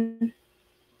in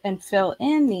and fill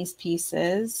in these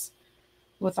pieces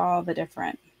with all the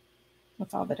different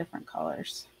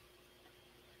colors.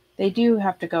 They do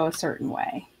have to go a certain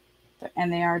way,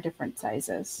 and they are different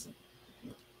sizes.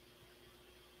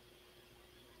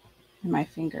 And my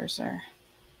fingers are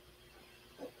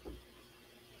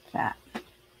fat.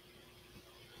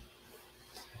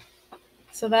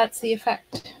 So that's the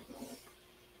effect.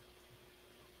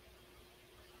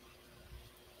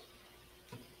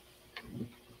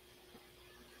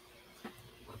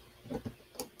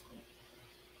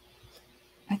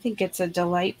 I think it's a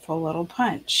delightful little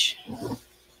punch.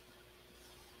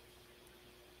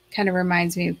 Kind of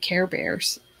reminds me of Care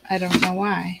Bears. I don't know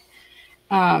why.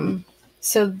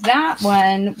 So that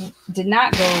one did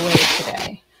not go away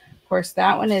today. Of course,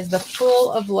 that one is the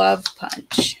Full of Love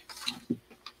punch.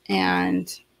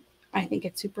 And I think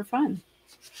it's super fun.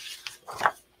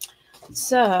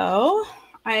 So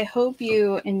I hope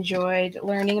you enjoyed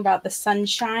learning about the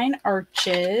Sunshine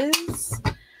Arches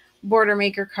Border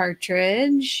Maker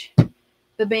cartridge,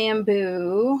 the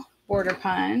Bamboo Border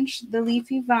Punch, the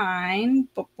Leafy Vine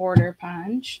Border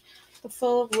Punch, the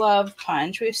Full of Love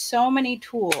punch. We have so many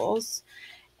tools.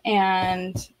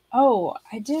 And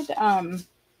I did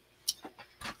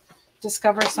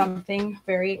discover something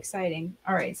very exciting.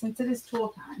 All right, since it is tool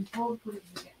time, hold please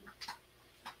again.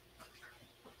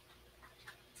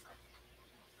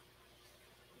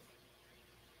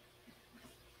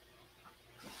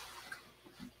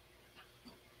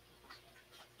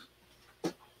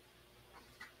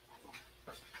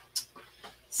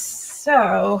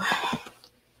 So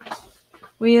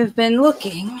we have been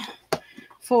looking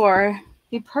for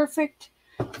the perfect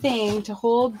thing to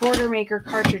hold Border Maker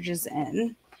cartridges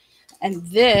in, and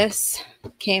this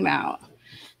came out.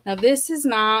 Now this is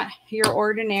not your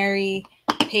ordinary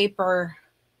paper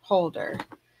holder.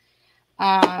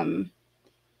 I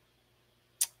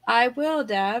will,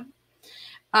 Deb.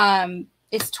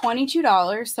 It's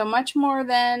 $22, so much more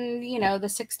than, you know, the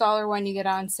 $6 one you get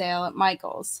on sale at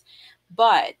Michael's.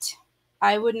 But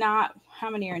I would not,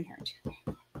 how many are in here?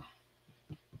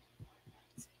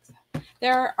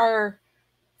 There are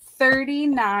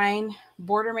 39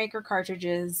 Border Maker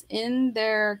cartridges in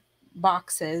their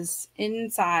boxes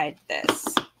inside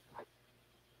this.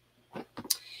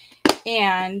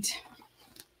 And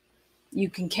you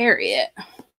can carry it.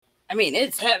 I mean,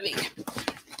 it's heavy,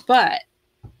 but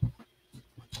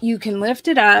you can lift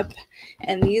it up,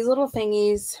 and these little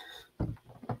thingies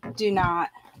do not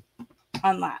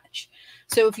unlatch.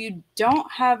 So if you don't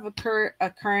have a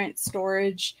current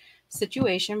storage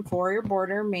situation for your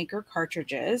Border Maker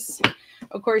cartridges,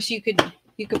 of course you could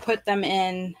put them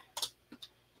in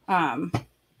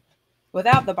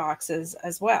without the boxes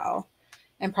as well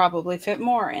and probably fit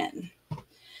more in.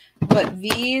 But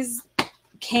these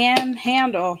can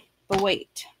handle the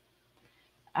weight.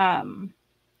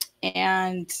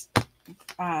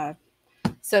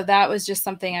 So that was just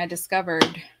something I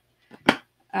discovered.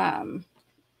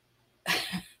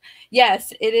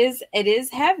 Yes, it is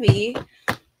heavy,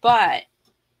 but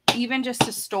even just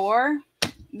to store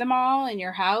them all in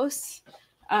your house,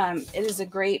 it is a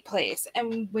great place.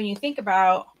 And when you think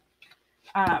about,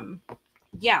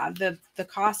 yeah, the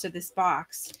cost of this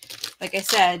box, like I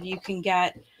said, you can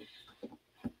get,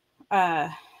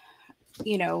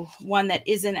 you know, one that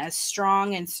isn't as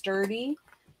strong and sturdy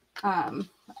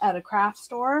at a craft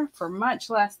store for much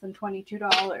less than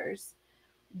 $22.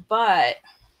 But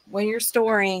when you're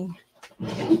storing,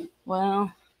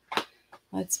 well,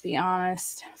 let's be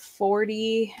honest,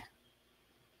 40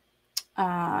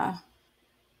 of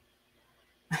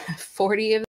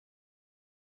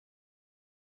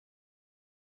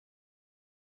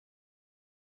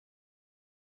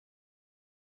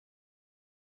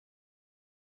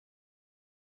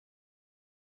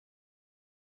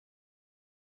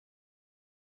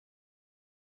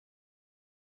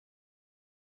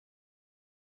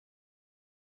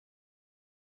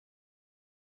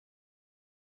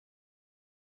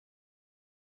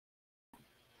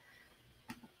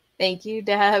Thank you,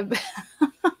 Deb.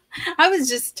 I was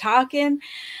just talking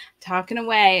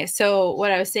away. So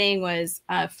what I was saying was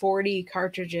 40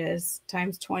 cartridges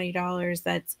times $20,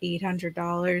 that's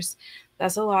 $800.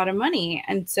 That's a lot of money.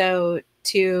 And so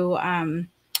to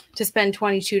spend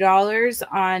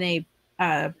 $22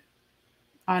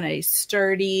 on a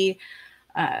sturdy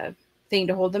thing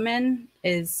to hold them in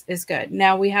is good.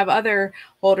 Now we have other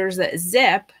holders that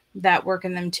zip that work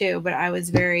in them too, but I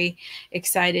was very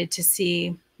excited to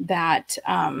see that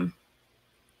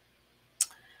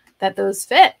that those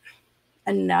fit.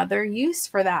 Another use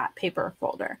for that paper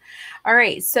folder. All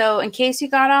right, so in case you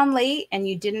got on late and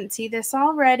you didn't see this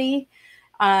already,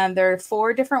 there are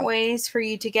 4 different ways for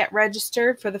you to get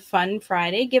registered for the Fun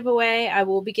Friday giveaway. I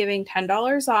will be giving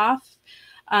 $10 off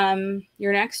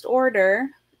your next order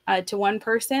to one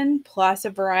person, plus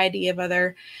a variety of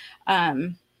other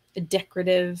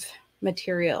decorative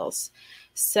materials.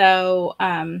 So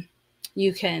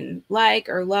you can like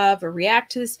or love or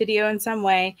react to this video in some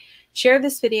way, share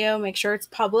this video, make sure it's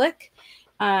public,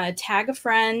 tag a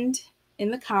friend in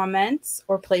the comments,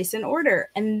 or place an order.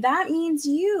 And that means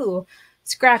you,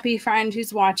 scrappy friend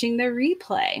who's watching the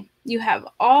replay, you have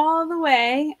all the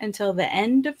way until the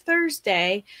end of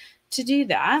Thursday to do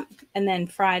that. And then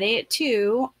Friday at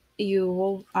 2, you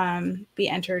will be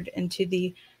entered into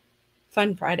the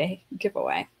Fun Friday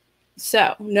giveaway.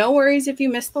 So no worries if you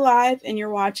missed the live and you're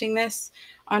watching this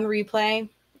on replay.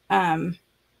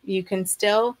 You can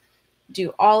still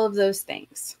do all of those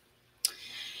things.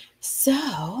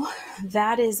 So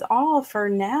that is all for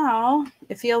now.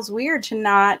 It feels weird to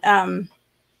not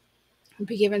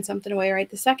be giving something away right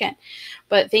this second.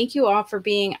 But thank you all for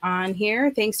being on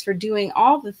here. Thanks for doing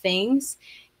all the things.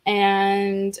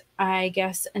 And I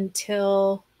guess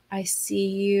until I see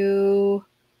you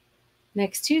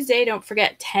next Tuesday, don't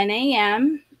forget 10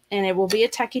 a.m. and it will be a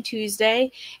Techie Tuesday.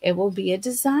 It will be a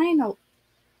design.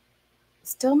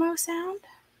 Still no sound?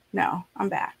 No, I'm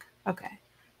back. Okay.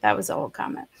 That was the old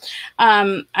comment.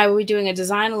 I will be doing a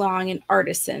design along in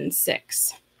Artisan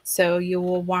 6. So you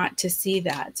will want to see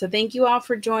that. So thank you all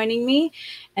for joining me.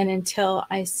 And until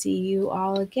I see you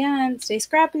all again, stay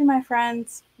scrappy, my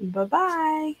friends.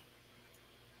 Bye-bye.